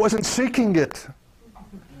 and I wasn't seeking it.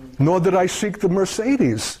 Nor did I seek the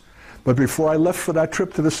Mercedes. But before I left for that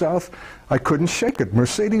trip to the South, I couldn't shake it.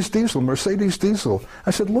 Mercedes diesel, Mercedes diesel.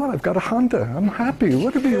 I said, Lord, I've got a Honda. I'm happy.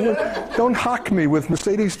 Don't hock me with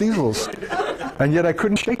Mercedes diesels. And yet I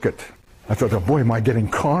couldn't shake it. I thought, oh boy, am I getting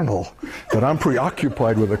carnal, that I'm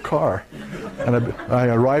preoccupied with a car. And I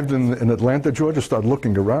arrived in Atlanta, Georgia, started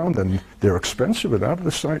looking around, and they're expensive and out of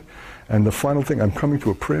the sight. And the final thing, I'm coming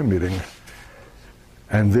to a prayer meeting,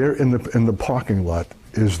 and there in the parking lot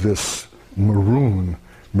is this maroon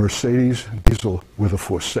Mercedes diesel with a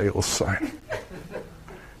for sale sign.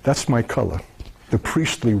 That's my color, the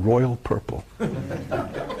priestly royal purple.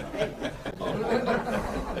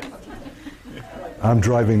 I'm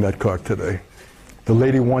driving that car today. The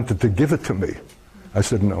lady wanted to give it to me. I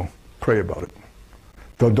said, no, pray about it.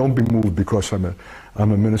 Don't be moved because I'm a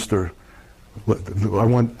minister. I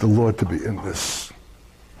want the Lord to be in this.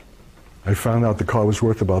 I found out the car was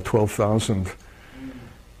worth about $12,000.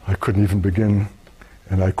 I couldn't even begin.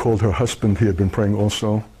 And I called her husband. He had been praying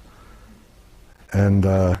also. And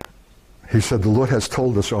he said, the Lord has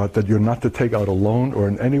told us, Art, that you're not to take out a loan or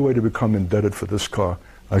in any way to become indebted for this car.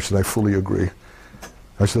 I said, I fully agree.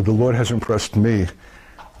 I said, the Lord has impressed me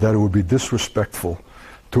that it would be disrespectful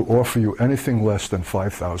to offer you anything less than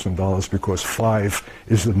 $5,000, because 5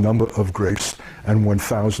 is the number of grace and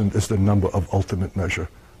 1,000 is the number of ultimate measure.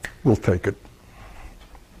 We'll take it.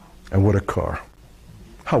 And what a car.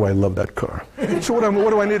 How I love that car. So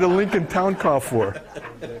what do I need a Lincoln Town Car for?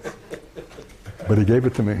 But He gave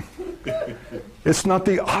it to me. It's not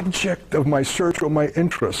the object of my search or my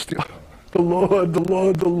interest. The Lord, the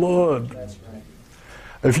Lord, the Lord. That's right.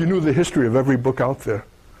 If you knew the history of every book out there,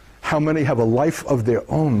 how many have a life of their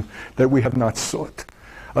own that we have not sought?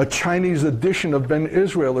 A Chinese edition of Ben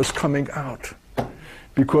Israel is coming out.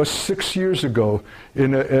 Because 6 years ago,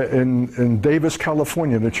 in Davis,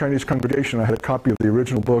 California, in the Chinese congregation, I had a copy of the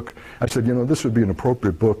original book. I said, you know, this would be an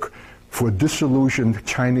appropriate book for disillusioned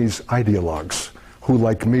Chinese ideologues who,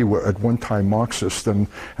 like me, were at one time Marxist and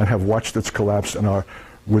have watched its collapse and are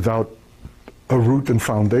without a root and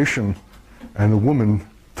foundation. And the woman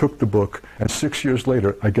took the book, and 6 years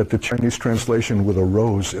later, I get the Chinese translation with a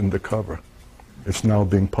rose in the cover. It's now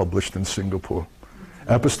being published in Singapore.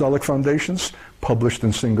 Apostolic Foundations, published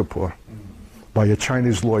in Singapore by a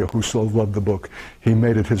Chinese lawyer who so loved the book. He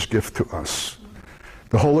made it his gift to us.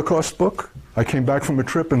 The Holocaust book, I came back from a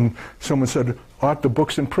trip and someone said, Art, the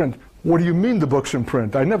book's in print. What do you mean the book's in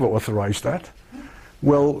print? I never authorized that.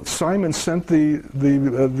 Well, Simon sent the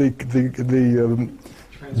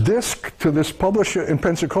disc to this publisher in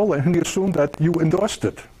Pensacola, and he assumed that you endorsed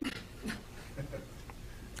it.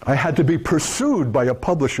 I had to be pursued by a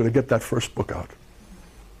publisher to get that first book out.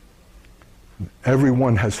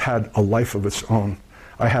 Everyone has had a life of its own.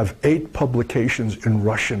 I have 8 publications in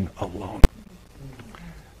Russian alone.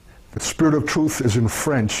 The Spirit of Truth is in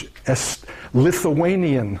French,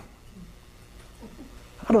 Lithuanian.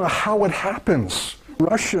 I don't know how it happens.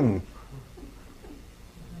 Russian,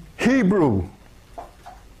 Hebrew.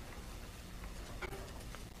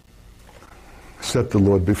 Set the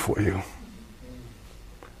Lord before you.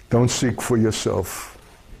 Don't seek for yourself.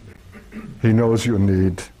 He knows your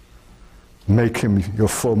need. Make him your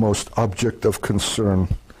foremost object of concern.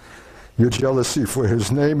 Your jealousy for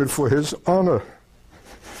his name and for his honor.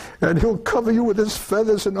 And he'll cover you with his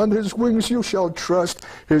feathers, and under his wings you shall trust.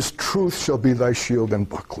 His truth shall be thy shield and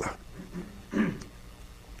buckler.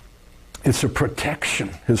 It's a protection,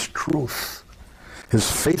 his truth. His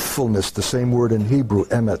faithfulness, the same word in Hebrew,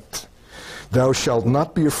 emet. Thou shalt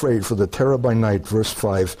not be afraid for the terror by night, verse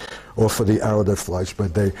 5, or for the arrow that flies by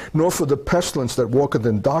day, nor for the pestilence that walketh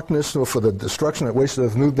in darkness, nor for the destruction that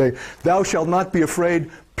wasteth noonday. Thou shalt not be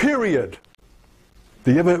afraid, period.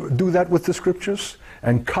 Do you ever do that with the scriptures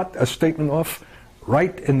and cut a statement off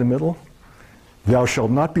right in the middle? Thou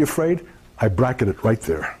shalt not be afraid. I bracket it right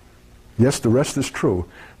there. Yes, the rest is true,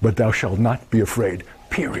 but thou shalt not be afraid,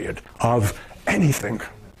 period, of anything.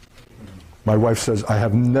 My wife says, I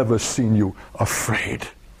have never seen you afraid.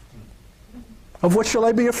 Of what shall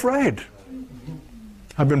I be afraid?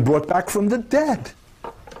 I've been brought back from the dead.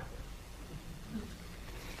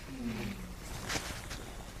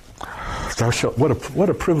 Thou shalt, what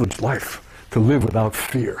a privileged life to live without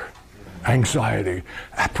fear, anxiety,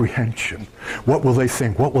 apprehension. What will they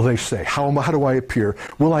think? What will they say? How do I appear?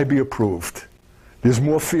 Will I be approved? There's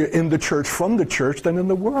more fear in the church, from the church, than in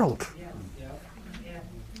the world.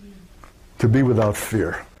 To be without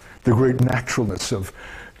fear, the great naturalness of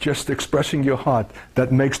just expressing your heart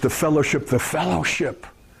that makes the fellowship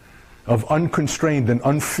of unconstrained and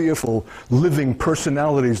unfearful living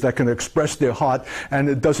personalities that can express their heart, and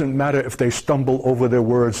it doesn't matter if they stumble over their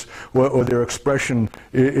words or their expression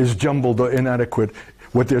is jumbled or inadequate.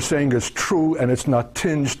 What they're saying is true, and it's not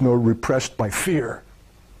tinged nor repressed by fear.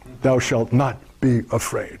 Thou shalt not be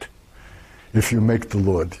afraid if you make the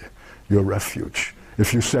Lord your refuge.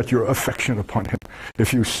 If you set your affection upon him,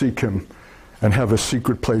 if you seek him and have a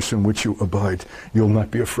secret place in which you abide, you'll not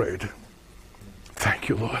be afraid. Thank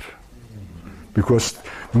you, Lord. Because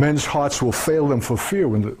men's hearts will fail them for fear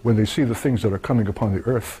when they see the things that are coming upon the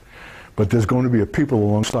earth. But there's going to be a people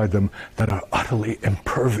alongside them that are utterly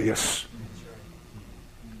impervious.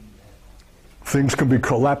 Things can be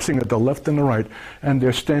collapsing at the left and the right, and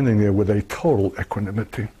they're standing there with a total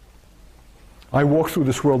equanimity. I walk through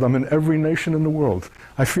this world. I'm in every nation in the world.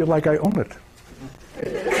 I feel like I own it.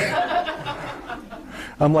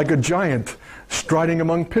 I'm like a giant striding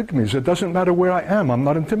among pygmies. It doesn't matter where I am. I'm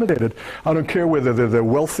not intimidated. I don't care whether they're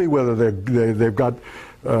wealthy, whether they've got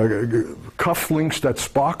cufflinks that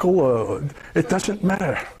sparkle. It doesn't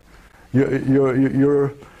matter.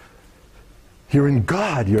 You're in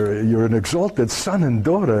God. You're an exalted son and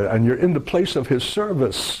daughter, and you're in the place of his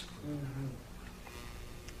service.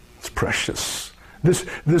 It's precious. This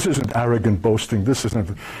isn't arrogant boasting. This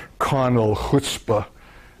isn't carnal chutzpah.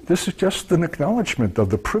 This is just an acknowledgement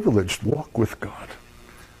of the privileged walk with God.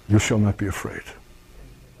 You shall not be afraid.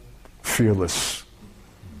 Fearless.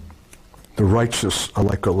 The righteous are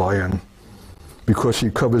like a lion, because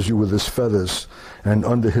he covers you with his feathers, and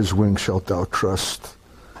under his wings shalt thou trust.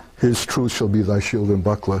 His truth shall be thy shield and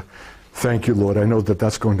buckler. Thank you, Lord. I know that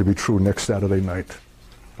that's going to be true next Saturday night.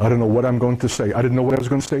 I don't know what I'm going to say. I didn't know what I was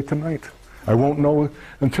going to say tonight. I won't know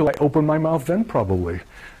until I open my mouth then, probably.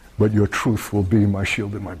 But your truth will be my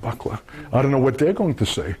shield and my buckler. I don't know what they're going to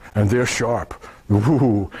say. And they're sharp.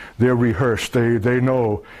 Ooh, they're rehearsed. They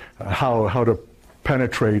know how to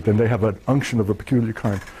penetrate, and they have an unction of a peculiar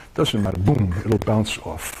kind. Doesn't matter. Boom, it'll bounce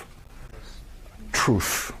off.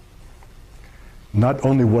 Truth. Not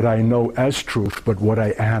only what I know as truth, but what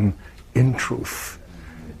I am in truth.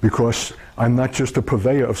 Because I'm not just a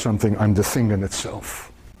purveyor of something, I'm the thing in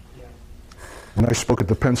itself. When I spoke at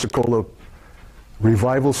the Pensacola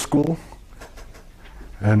Revival School,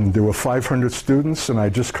 and there were 500 students, and I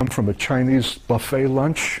just come from a Chinese buffet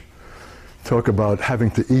lunch, talk about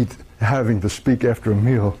having to speak after a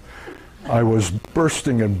meal. I was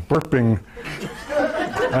bursting and burping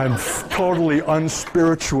and totally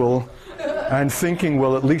unspiritual, and thinking,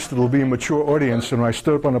 well, at least it'll be a mature audience. And when I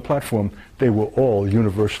stood up on the platform, they were all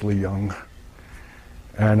universally young.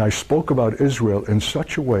 And I spoke about Israel in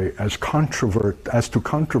such a way as to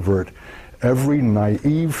controvert every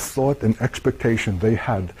naive thought and expectation they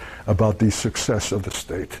had about the success of the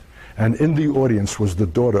state. And in the audience was the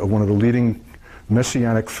daughter of one of the leading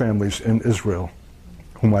Messianic families in Israel,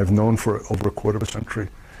 whom I've known for over a quarter of a century.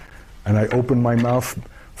 And I opened my mouth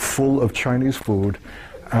full of Chinese food,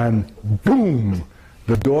 and boom,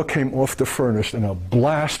 the door came off the furnace, and a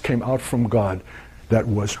blast came out from God that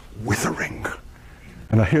was withering.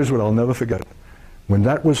 And here's what I'll never forget. When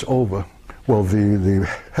that was over, well, the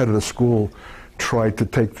head of the school tried to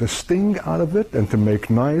take the sting out of it and to make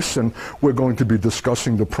nice, and we're going to be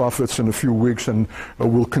discussing the prophets in a few weeks, and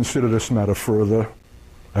we'll consider this matter further.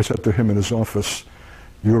 I said to him in his office,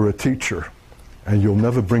 "You're a teacher, and you'll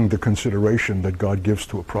never bring the consideration that God gives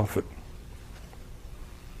to a prophet."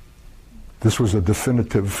 This was a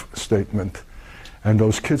definitive statement. And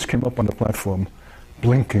those kids came up on the platform,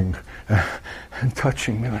 blinking and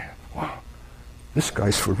touching me like, wow, this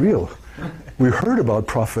guy's for real. We heard about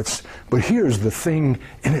prophets, but here's the thing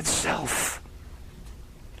in itself.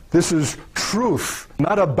 This is truth,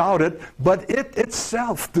 not about it, but it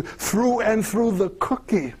itself, through and through the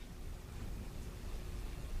cookie.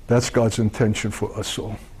 That's God's intention for us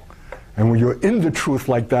all. And when you're in the truth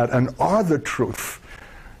like that and are the truth,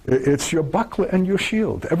 it's your buckler and your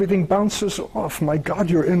shield. Everything bounces off. My God,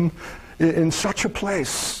 you're in such a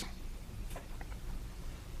place.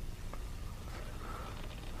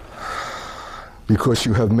 Because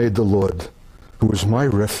you have made the Lord, who is my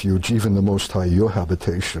refuge, even the Most High, your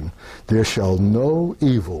habitation, there shall no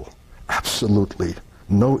evil, absolutely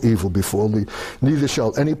no evil befall thee, neither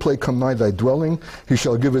shall any plague come nigh thy dwelling. He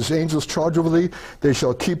shall give his angels charge over thee. They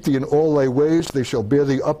shall keep thee in all thy ways. They shall bear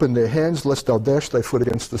thee up in their hands, lest thou dash thy foot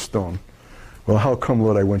against a stone. Well, how come,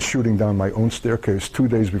 Lord, I went shooting down my own staircase 2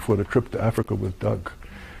 days before the trip to Africa with Doug,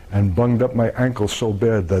 and bunged up my ankle so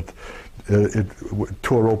bad that it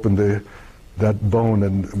tore open that bone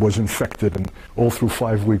and was infected, and all through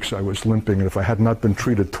 5 weeks I was limping, and if I had not been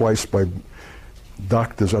treated twice by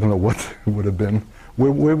doctors, I don't know what it would have been.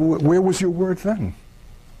 Where was your word then?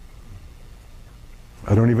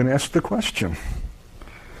 I don't even ask the question.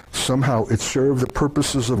 Somehow it served the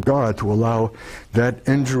purposes of God to allow that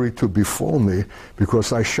injury to befall me,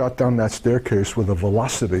 because I shot down that staircase with a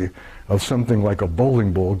velocity of something like a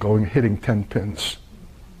bowling ball hitting 10 pins.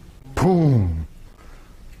 Boom!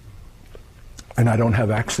 And I don't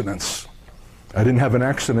have accidents. I didn't have an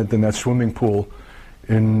accident in that swimming pool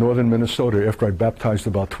in northern Minnesota after I baptized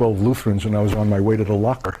about 12 Lutherans, and I was on my way to the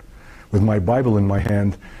locker with my Bible in my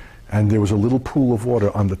hand, and there was a little pool of water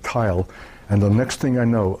on the tile, and the next thing I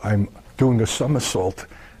know, I'm doing a somersault,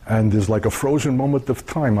 and there's like a frozen moment of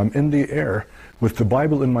time. I'm in the air with the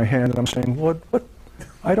Bible in my hand, and I'm saying, Lord, what?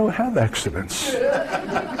 I don't have accidents.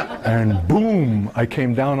 And boom, I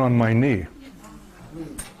came down on my knee.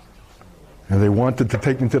 And they wanted to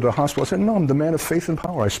take me to the hospital. I said, no, I'm the man of faith and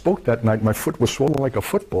power. I spoke that night. My foot was swollen like a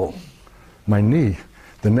football. My knee.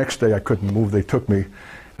 The next day I couldn't move. They took me.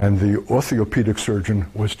 And the orthopedic surgeon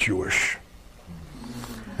was Jewish.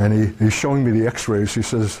 And he's showing me the x-rays. He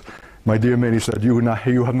says, my dear man, he said, you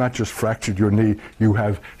have not just fractured your knee, you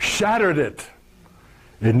have shattered it.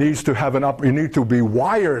 It needs to have you need to be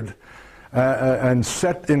wired and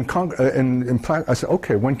set in implant. I said,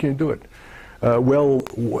 okay, when can you do it?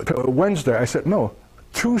 Wednesday. I said, no,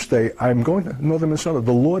 Tuesday, I'm going to northern Minnesota.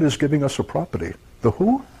 The Lord is giving us a property. The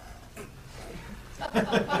who?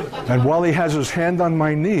 And while he has his hand on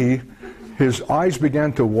my knee, his eyes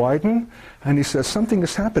began to widen, and he says, something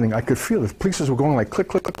is happening. I could feel it. Pieces were going like click,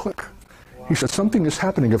 click, click, click. He said, something is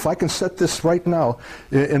happening. If I can set this right now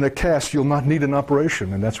in a cast, you'll not need an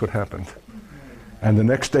operation. And that's what happened. And the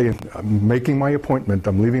next day, I'm making my appointment.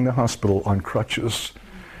 I'm leaving the hospital on crutches.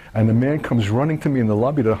 And the man comes running to me in the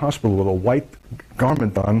lobby of the hospital with a white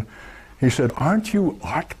garment on. He said, aren't you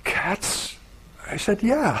Art Katz? I said,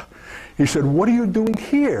 yeah. He said, what are you doing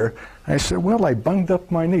here? I said, well, I bunged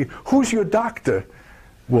up my knee. Who's your doctor?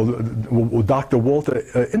 Well, Dr. Walter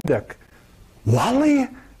Indek. Wally?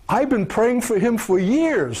 I've been praying for him for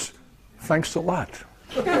years. Thanks a lot.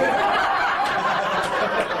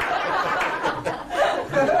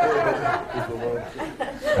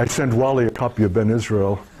 I sent Wally a copy of Ben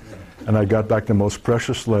Israel, and I got back the most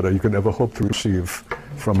precious letter you could ever hope to receive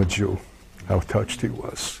from a Jew. How touched he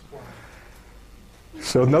was.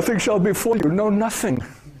 So nothing shall befall you. No, nothing.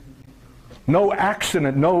 No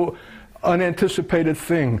accident, no unanticipated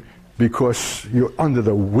thing, because you're under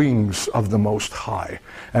the wings of the Most High.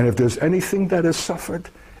 And if there's anything that is suffered,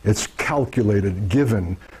 it's calculated,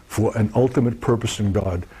 given for an ultimate purpose in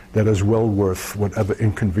God that is well worth whatever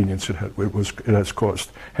inconvenience it has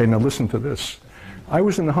caused. Hey, now listen to this. I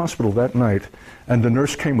was in the hospital that night, and the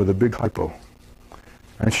nurse came with a big hypo.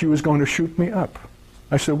 And she was going to shoot me up.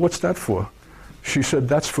 I said, what's that for? She said,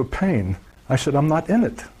 that's for pain. I said, I'm not in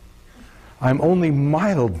it. I'm only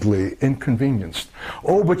mildly inconvenienced.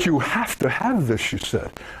 Oh, but you have to have this, she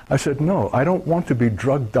said. I said, no, I don't want to be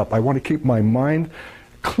drugged up. I want to keep my mind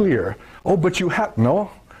clear. Oh, but you have, no.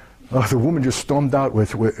 The woman just stormed out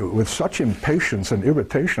with such impatience and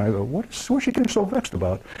irritation. I thought, what's she getting so vexed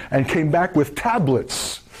about? And came back with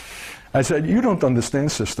tablets. I said, you don't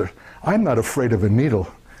understand, sister. I'm not afraid of a needle.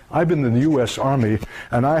 I've been in the U.S. Army,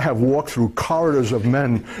 and I have walked through corridors of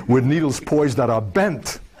men with needles poised that are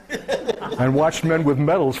bent, and watched men with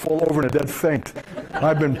medals fall over in a dead faint.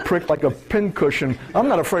 I've been pricked like a pincushion. I'm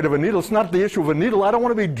not afraid of a needle. It's not the issue of a needle. I don't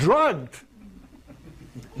want to be drugged.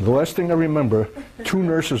 The last thing I remember, 2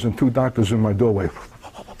 nurses and 2 doctors in my doorway.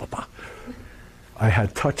 I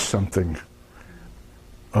had touched something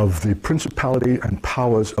of the principality and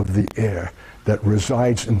powers of the air that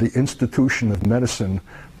resides in the institution of medicine,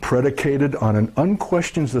 predicated on an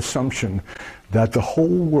unquestioned assumption that the whole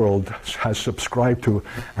world has subscribed to,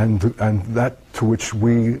 and that to which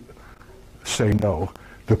we say no,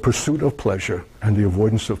 the pursuit of pleasure and the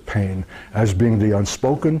avoidance of pain as being the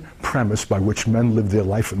unspoken premise by which men live their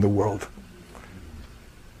life in the world.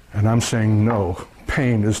 And I'm saying no,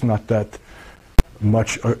 pain is not that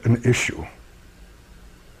much an issue.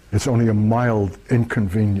 It's only a mild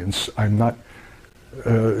inconvenience. I'm not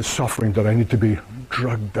suffering that I need to be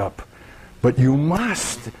drugged up. But you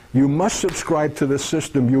must subscribe to the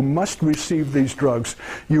system. You must receive these drugs.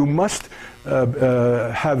 You must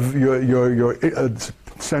have your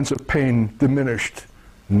sense of pain diminished.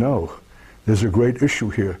 No, there's a great issue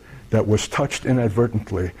here that was touched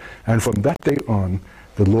inadvertently. And from that day on,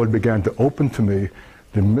 the Lord began to open to me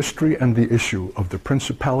the mystery and the issue of the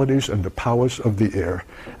principalities and the powers of the air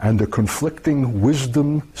and the conflicting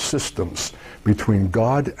wisdom systems between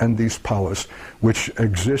God and these powers, which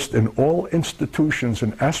exist in all institutions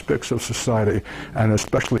and aspects of society, and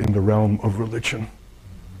especially in the realm of religion.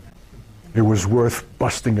 It was worth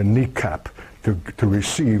busting a kneecap to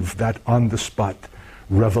receive that on-the-spot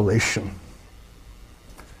revelation.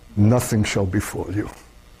 Nothing shall befall you.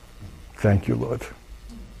 Thank you, Lord.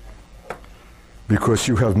 Because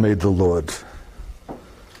you have made the Lord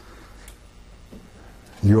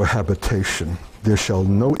your habitation. There shall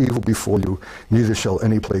no evil befall you, neither shall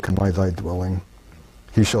any plague come nigh thy dwelling.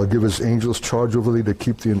 He shall give his angels charge over thee to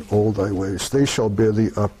keep thee in all thy ways. They shall bear thee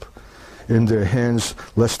up in their hands,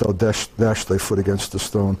 lest thou dash thy foot against a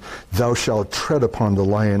stone. Thou shalt tread upon the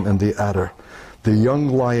lion and the adder. The young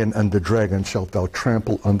lion and the dragon shalt thou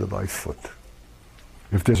trample under thy foot.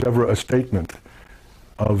 If there's ever a statement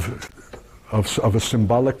of a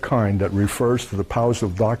symbolic kind that refers to the powers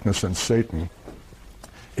of darkness and Satan,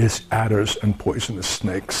 is adders and poisonous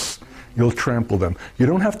snakes. You'll trample them. You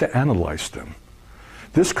don't have to analyze them.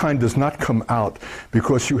 This kind does not come out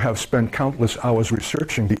because you have spent countless hours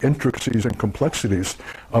researching the intricacies and complexities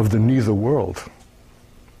of the neither world.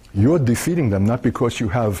 You're defeating them not because you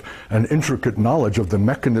have an intricate knowledge of the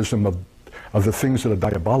mechanism of the things that are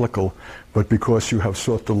diabolical, but because you have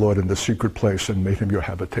sought the Lord in the secret place and made him your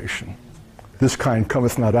habitation. This kind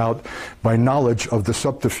cometh not out by knowledge of the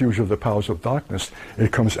subterfuge of the powers of darkness.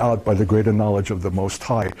 It comes out by the greater knowledge of the Most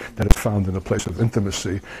High that is found in the place of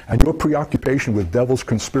intimacy. And your preoccupation with devils,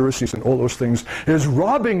 conspiracies, and all those things is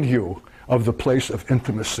robbing you of the place of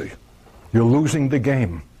intimacy. You're losing the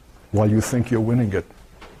game while you think you're winning it.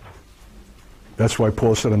 That's why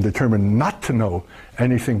Paul said, I'm determined not to know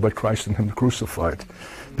anything but Christ and him crucified.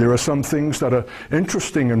 There are some things that are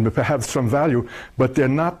interesting and have some value, but they're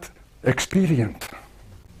not expedient.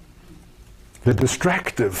 They're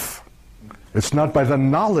distractive. It's not by the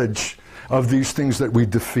knowledge of these things that we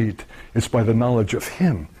defeat. It's by the knowledge of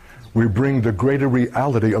him. We bring the greater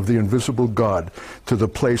reality of the invisible God to the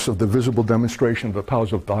place of the visible demonstration of the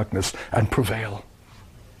powers of darkness and prevail.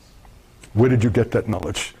 Where did you get that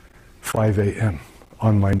knowledge? 5 a.m.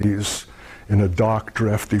 on my knees in a dark,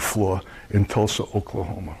 drafty floor in Tulsa,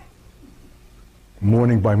 Oklahoma.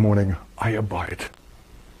 Morning by morning, I abide.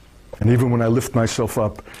 And even when I lift myself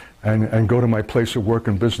up and go to my place of work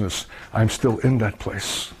and business, I'm still in that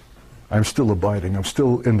place. I'm still abiding. I'm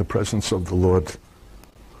still in the presence of the Lord.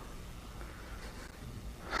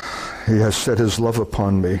 He has set his love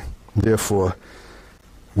upon me. Therefore,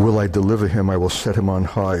 will I deliver him? I will set him on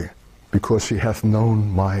high, because he hath known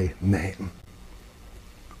my name.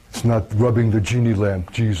 It's not rubbing the genie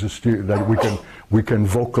lamp, Jesus, that we can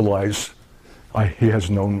vocalize. He has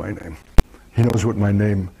known my name. He knows what my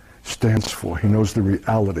name stands for. He knows the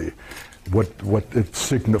reality, what it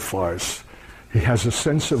signifies. He has a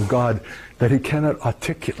sense of God that he cannot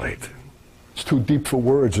articulate. It's too deep for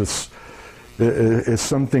words. It's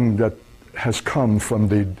something that has come from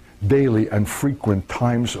the daily and frequent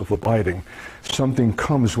times of abiding. Something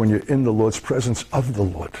comes when you're in the Lord's presence of the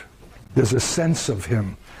Lord. There's a sense of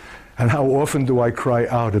him. And how often do I cry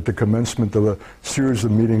out at the commencement of a series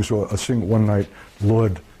of meetings or one night,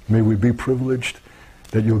 Lord, may we be privileged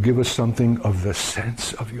that you'll give us something of the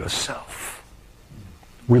sense of yourself.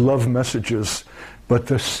 We love messages, but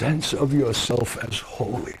the sense of yourself as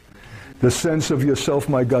holy. The sense of yourself,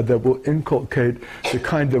 my God, that will inculcate the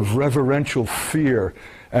kind of reverential fear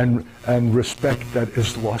and respect that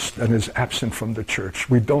is lost and is absent from the church.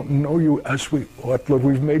 We don't know you as we ought. Lord,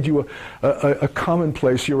 we've made you a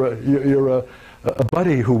commonplace. You're a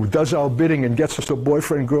buddy who does our bidding and gets us a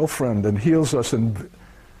boyfriend, girlfriend, and heals us, and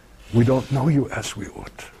we don't know you as we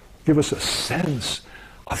ought. Give us a sense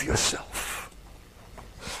of yourself.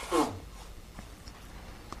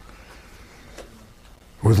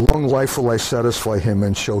 With long life will I satisfy him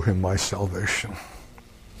and show him my salvation.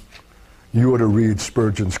 You ought to read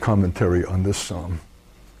Spurgeon's commentary on this psalm.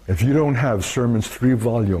 If you don't have Sermon's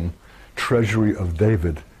 3-volume Treasury of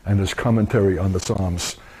David and his commentary on the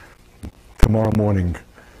Psalms, tomorrow morning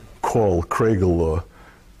call Craigle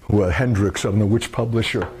or Hendricks, I don't know which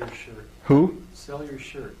publisher. Sell your shirt. Who? Sell your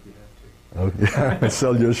shirt, you have to. Oh, yeah,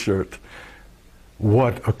 sell your shirt.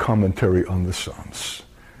 What a commentary on the Psalms.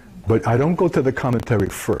 But I don't go to the commentary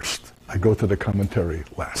first. I go to the commentary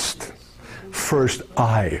last. First,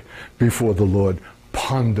 I, before the Lord,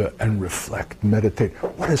 ponder and reflect, meditate.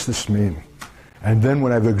 What does this mean? And then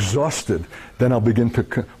when I've exhausted, then I'll begin to...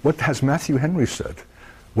 What has Matthew Henry said?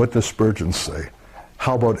 What does Spurgeon say?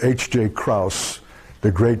 How about H.J. Krauss,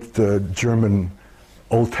 the great German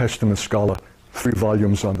Old Testament scholar, 3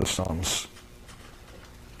 volumes on the Psalms?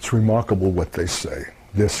 It's remarkable what they say,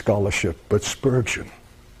 their scholarship. But Spurgeon,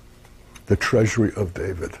 the treasury of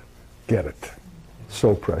David, get it.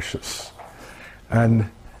 So precious. And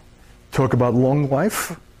talk about long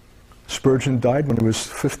life. Spurgeon died when he was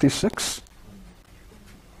 56.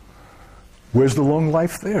 Where's the long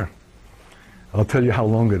life there? I'll tell you how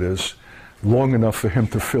long it is. Long enough for him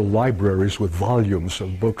to fill libraries with volumes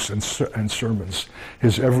of books and sermons.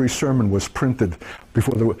 His every sermon was printed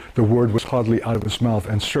before the word was hardly out of his mouth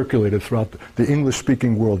and circulated throughout the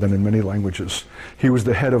English-speaking world and in many languages. He was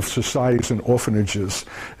the head of societies and orphanages.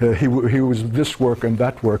 He was this work and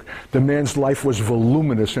that work. The man's life was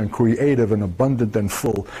voluminous and creative and abundant and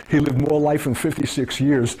full. He lived more life in 56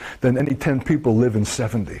 years than any 10 people live in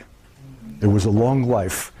 70. It was a long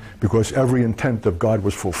life. Because every intent of God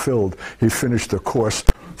was fulfilled, he finished the course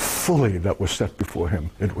fully that was set before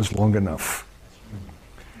him. It was long enough.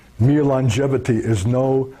 Mere longevity is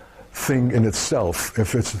no thing in itself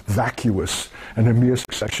if it's vacuous and a mere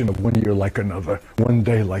succession of 1 year like another, 1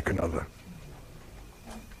 day like another.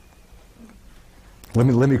 Let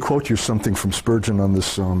me quote you something from Spurgeon on this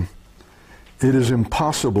psalm. It is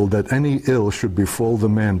impossible that any ill should befall the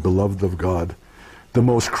man beloved of God. The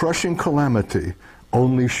most crushing calamity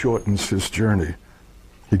only shortens his journey.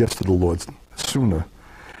 He gets to the Lord sooner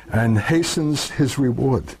and hastens his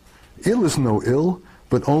reward. Ill is no ill,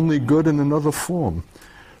 but only good in another form.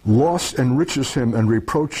 Loss enriches him and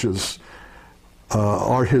reproaches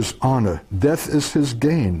are his honor. Death is his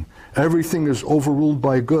gain. Everything is overruled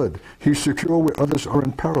by good. He's secure where others are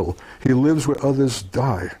in peril. He lives where others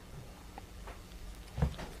die.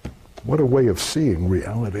 What a way of seeing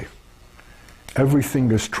reality. Everything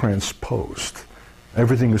is transposed.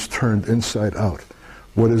 Everything is turned inside out.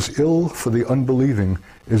 What is ill for the unbelieving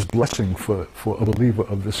is blessing for a believer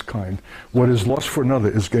of this kind. What is lost for another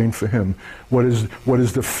is gain for him. What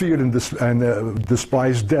is the feared and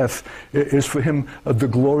despised death is for him the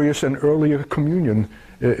glorious and earlier communion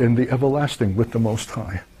in the everlasting with the Most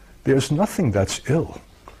High. There's nothing that's ill.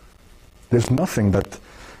 There's nothing that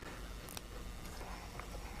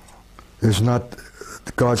is not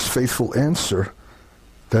God's faithful answer,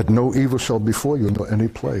 that no evil shall befall you, nor any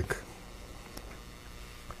plague.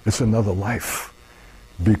 It's another life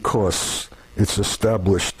because it's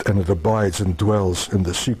established and it abides and dwells in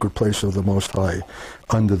the secret place of the Most High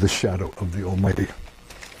under the shadow of the Almighty.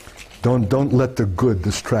 Don't let the good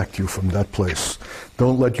distract you from that place.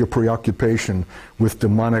 Don't let your preoccupation with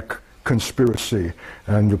demonic conspiracy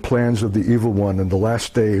and the plans of the evil one and the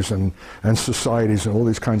last days and societies and all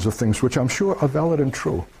these kinds of things, which I'm sure are valid and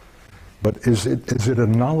true. But is it a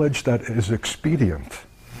knowledge that is expedient?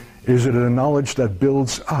 Is it a knowledge that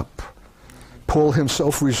builds up? Paul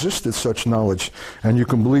himself resisted such knowledge, and you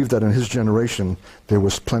can believe that in his generation there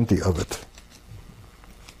was plenty of it.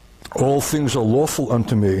 All things are lawful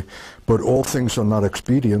unto me, but all things are not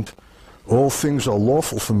expedient. All things are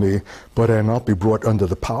lawful for me, but I'll not be brought under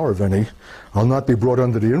the power of any. I'll not be brought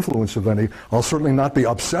under the influence of any. I'll certainly not be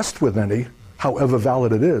obsessed with any, however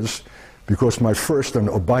valid it is, because my first and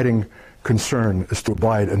abiding concern is to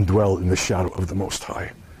abide and dwell in the shadow of the Most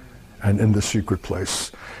High and in the secret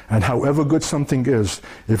place. And however good something is,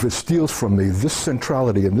 if it steals from me this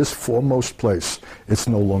centrality in this foremost place, it's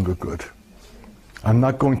no longer good. I'm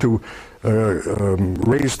not going to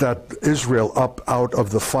raise that Israel up out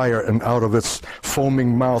of the fire and out of its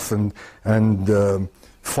foaming mouth and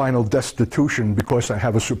final destitution because I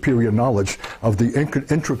have a superior knowledge of the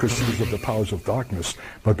intricacies of the powers of darkness,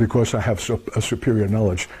 but because I have a superior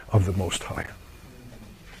knowledge of the Most High.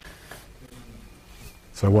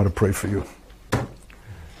 So I want to pray for you.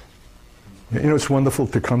 You know, it's wonderful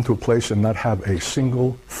to come to a place and not have a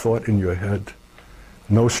single thought in your head.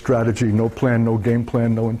 No strategy, no plan, no game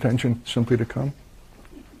plan, no intention, simply to come.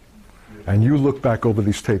 And you look back over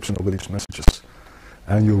these tapes and over these messages,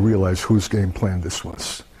 and you'll realize whose game plan this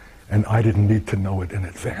was. And I didn't need to know it in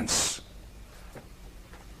advance.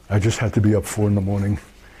 I just had to be up 4 a.m.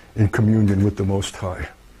 in communion with the Most High.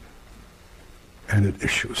 And it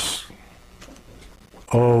issues.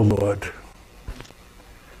 Oh, Lord.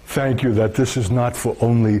 Thank you that this is not for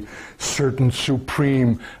only certain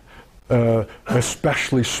supreme,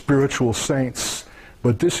 especially spiritual saints,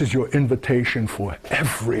 but this is your invitation for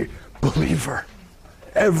every believer.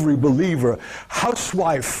 Every believer,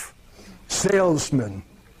 housewife, salesman,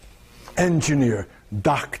 engineer,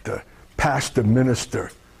 doctor, pastor,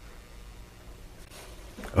 minister,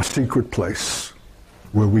 a secret place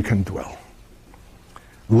where we can dwell.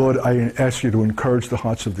 Lord, I ask you to encourage the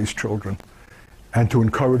hearts of these children and to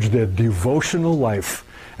encourage their devotional life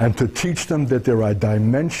and to teach them that there are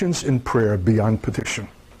dimensions in prayer beyond petition.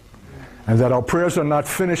 And that our prayers are not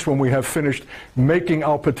finished when we have finished making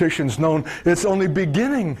our petitions known. It's only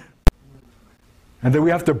beginning. And that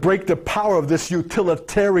we have to break the power of this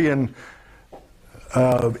utilitarian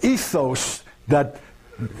ethos that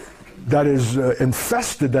is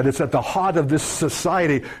infested, that is at the heart of this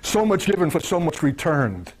society. So much given for so much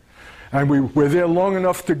returned. And we're there long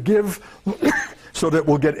enough to give so that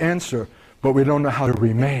we'll get answer, but we don't know how to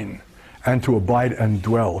remain and to abide and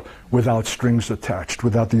dwell without strings attached,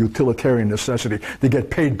 without the utilitarian necessity to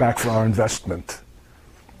get paid back for our investment.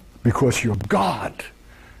 Because you're God,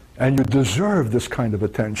 and you deserve this kind of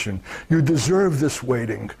attention. You deserve this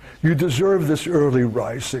waiting. You deserve this early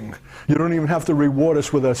rising. You don't even have to reward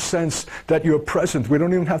us with a sense that you're present. We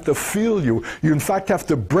don't even have to feel you. You in fact have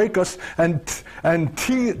to break us and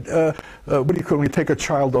what do you call when you take a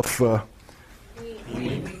child off?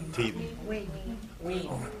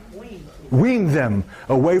 Wean them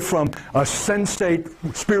away from a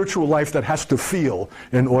sensate spiritual life that has to feel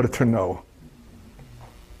in order to know.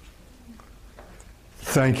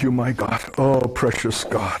 Thank you, my God. Oh, precious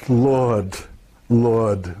God. Lord,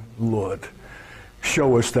 Lord, Lord.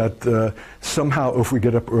 Show us that somehow if we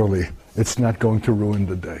get up early, it's not going to ruin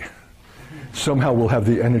the day. Somehow we'll have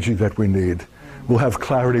the energy that we need. We'll have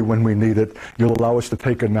clarity when we need it. You'll allow us to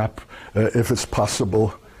take a nap if it's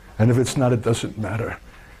possible. And if it's not, it doesn't matter.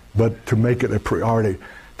 But to make it a priority,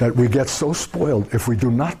 that we get so spoiled if we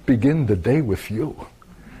do not begin the day with you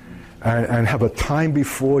and have a time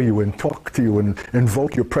before you and talk to you and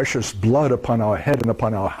invoke your precious blood upon our head and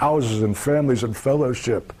upon our houses and families and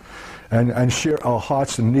fellowship and share our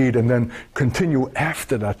hearts in need and then continue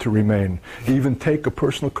after that to remain. Even take a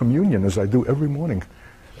personal communion as I do every morning,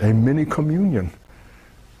 a mini communion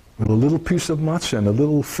with a little piece of matzah and a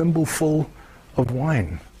little thimbleful of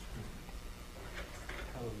wine.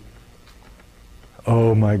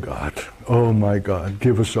 Oh my God,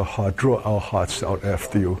 give us a heart, draw our hearts out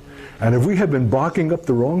after you. And if we have been barking up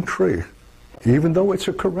the wrong tree, even though it's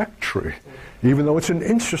a correct tree, even though it's an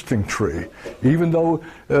interesting tree, even though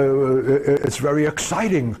it's very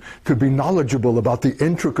exciting to be knowledgeable about the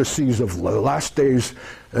intricacies of the last days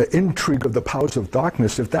intrigue of the powers of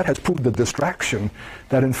darkness, if that has proved a distraction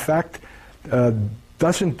that in fact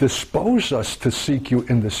doesn't dispose us to seek you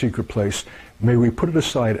in the secret place, may we put it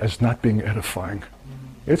aside as not being edifying.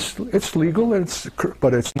 It's legal,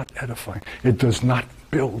 but it's not edifying. It does not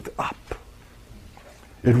build up.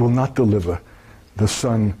 It will not deliver the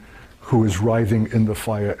sun who is writhing in the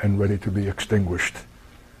fire and ready to be extinguished.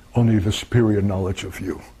 Only the superior knowledge of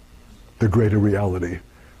you, the greater reality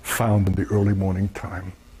found in the early morning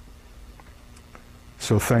time.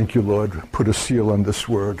 So thank you, Lord. Put a seal on this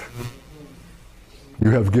word.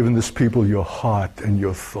 You have given this people your heart and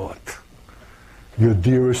your thought, your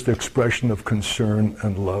dearest expression of concern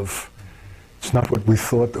and love. It's not what we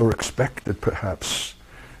thought or expected, perhaps,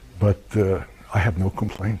 but I have no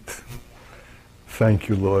complaint. Thank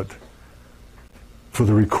you, Lord, for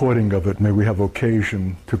the recording of it. May we have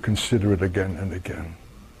occasion to consider it again and again.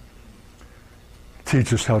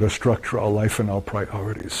 Teach us how to structure our life and our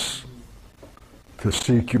priorities, to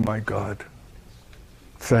seek you, my God.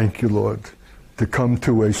 Thank you, Lord, to come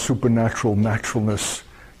to a supernatural naturalness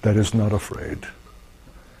that is not afraid.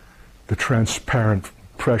 The transparent,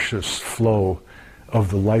 precious flow of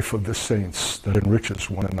the life of the saints that enriches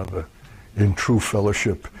one another in true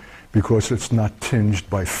fellowship. because it's not tinged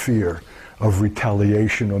by fear of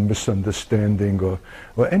retaliation or misunderstanding or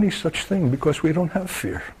any such thing, because we don't have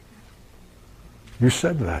fear. You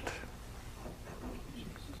said that.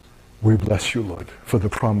 We bless you, Lord, for the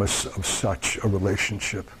promise of such a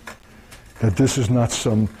relationship. That this is not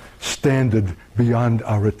some standard beyond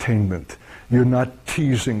our attainment. You're not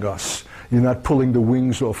teasing us. You're not pulling the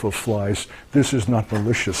wings off of flies. This is not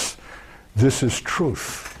malicious. This is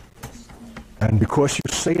truth. And because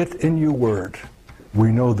you say it in your word,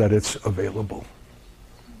 we know that it's available.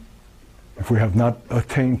 If we have not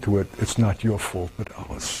attained to it, it's not your fault but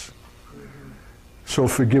ours. So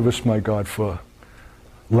forgive us, my God, for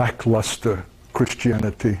lackluster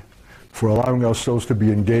Christianity, for allowing ourselves to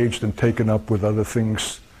be engaged and taken up with other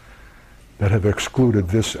things that have excluded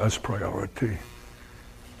this as priority.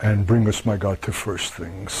 And bring us, my God, to first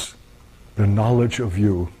things. The knowledge of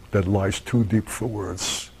you that lies too deep for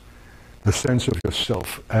words. The sense of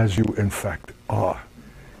yourself as you in fact are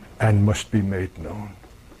and must be made known.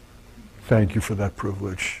 Thank you for that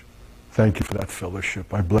privilege. Thank you for that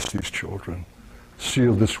fellowship. I bless these children.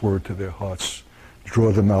 Seal this word to their hearts.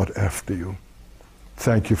 Draw them out after you.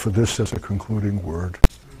 Thank you for this as a concluding word.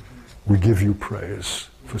 We give you praise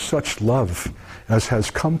for such love as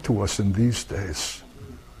has come to us in these days.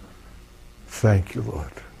 Thank you,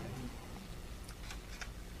 Lord.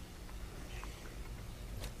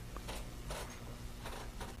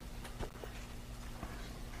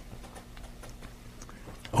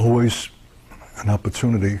 Always an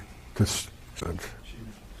opportunity to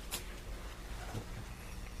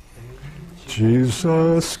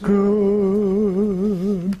Jesus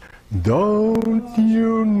good, don't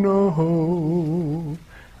you know?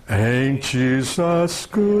 Ain't Jesus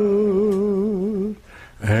good?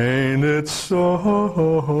 Ain't it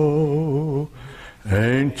so?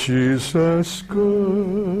 Ain't Jesus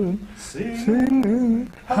good?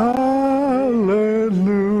 Singing hallelujah.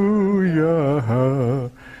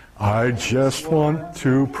 I just want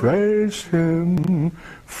to praise him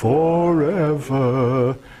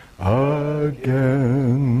forever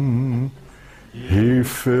again. He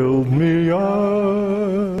filled me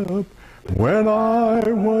up when I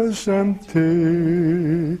was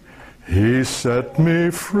empty. He set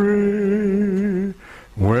me free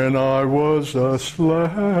when I was a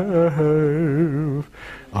slave.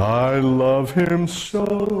 I love him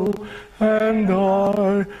so, and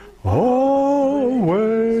I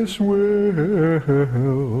always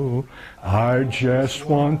will. I just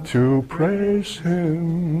want to praise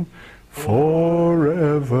him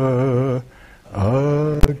forever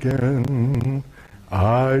again.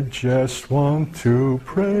 I just want to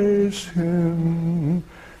praise him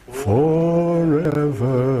forever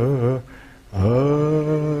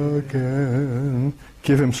again.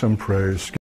 Give him some praise.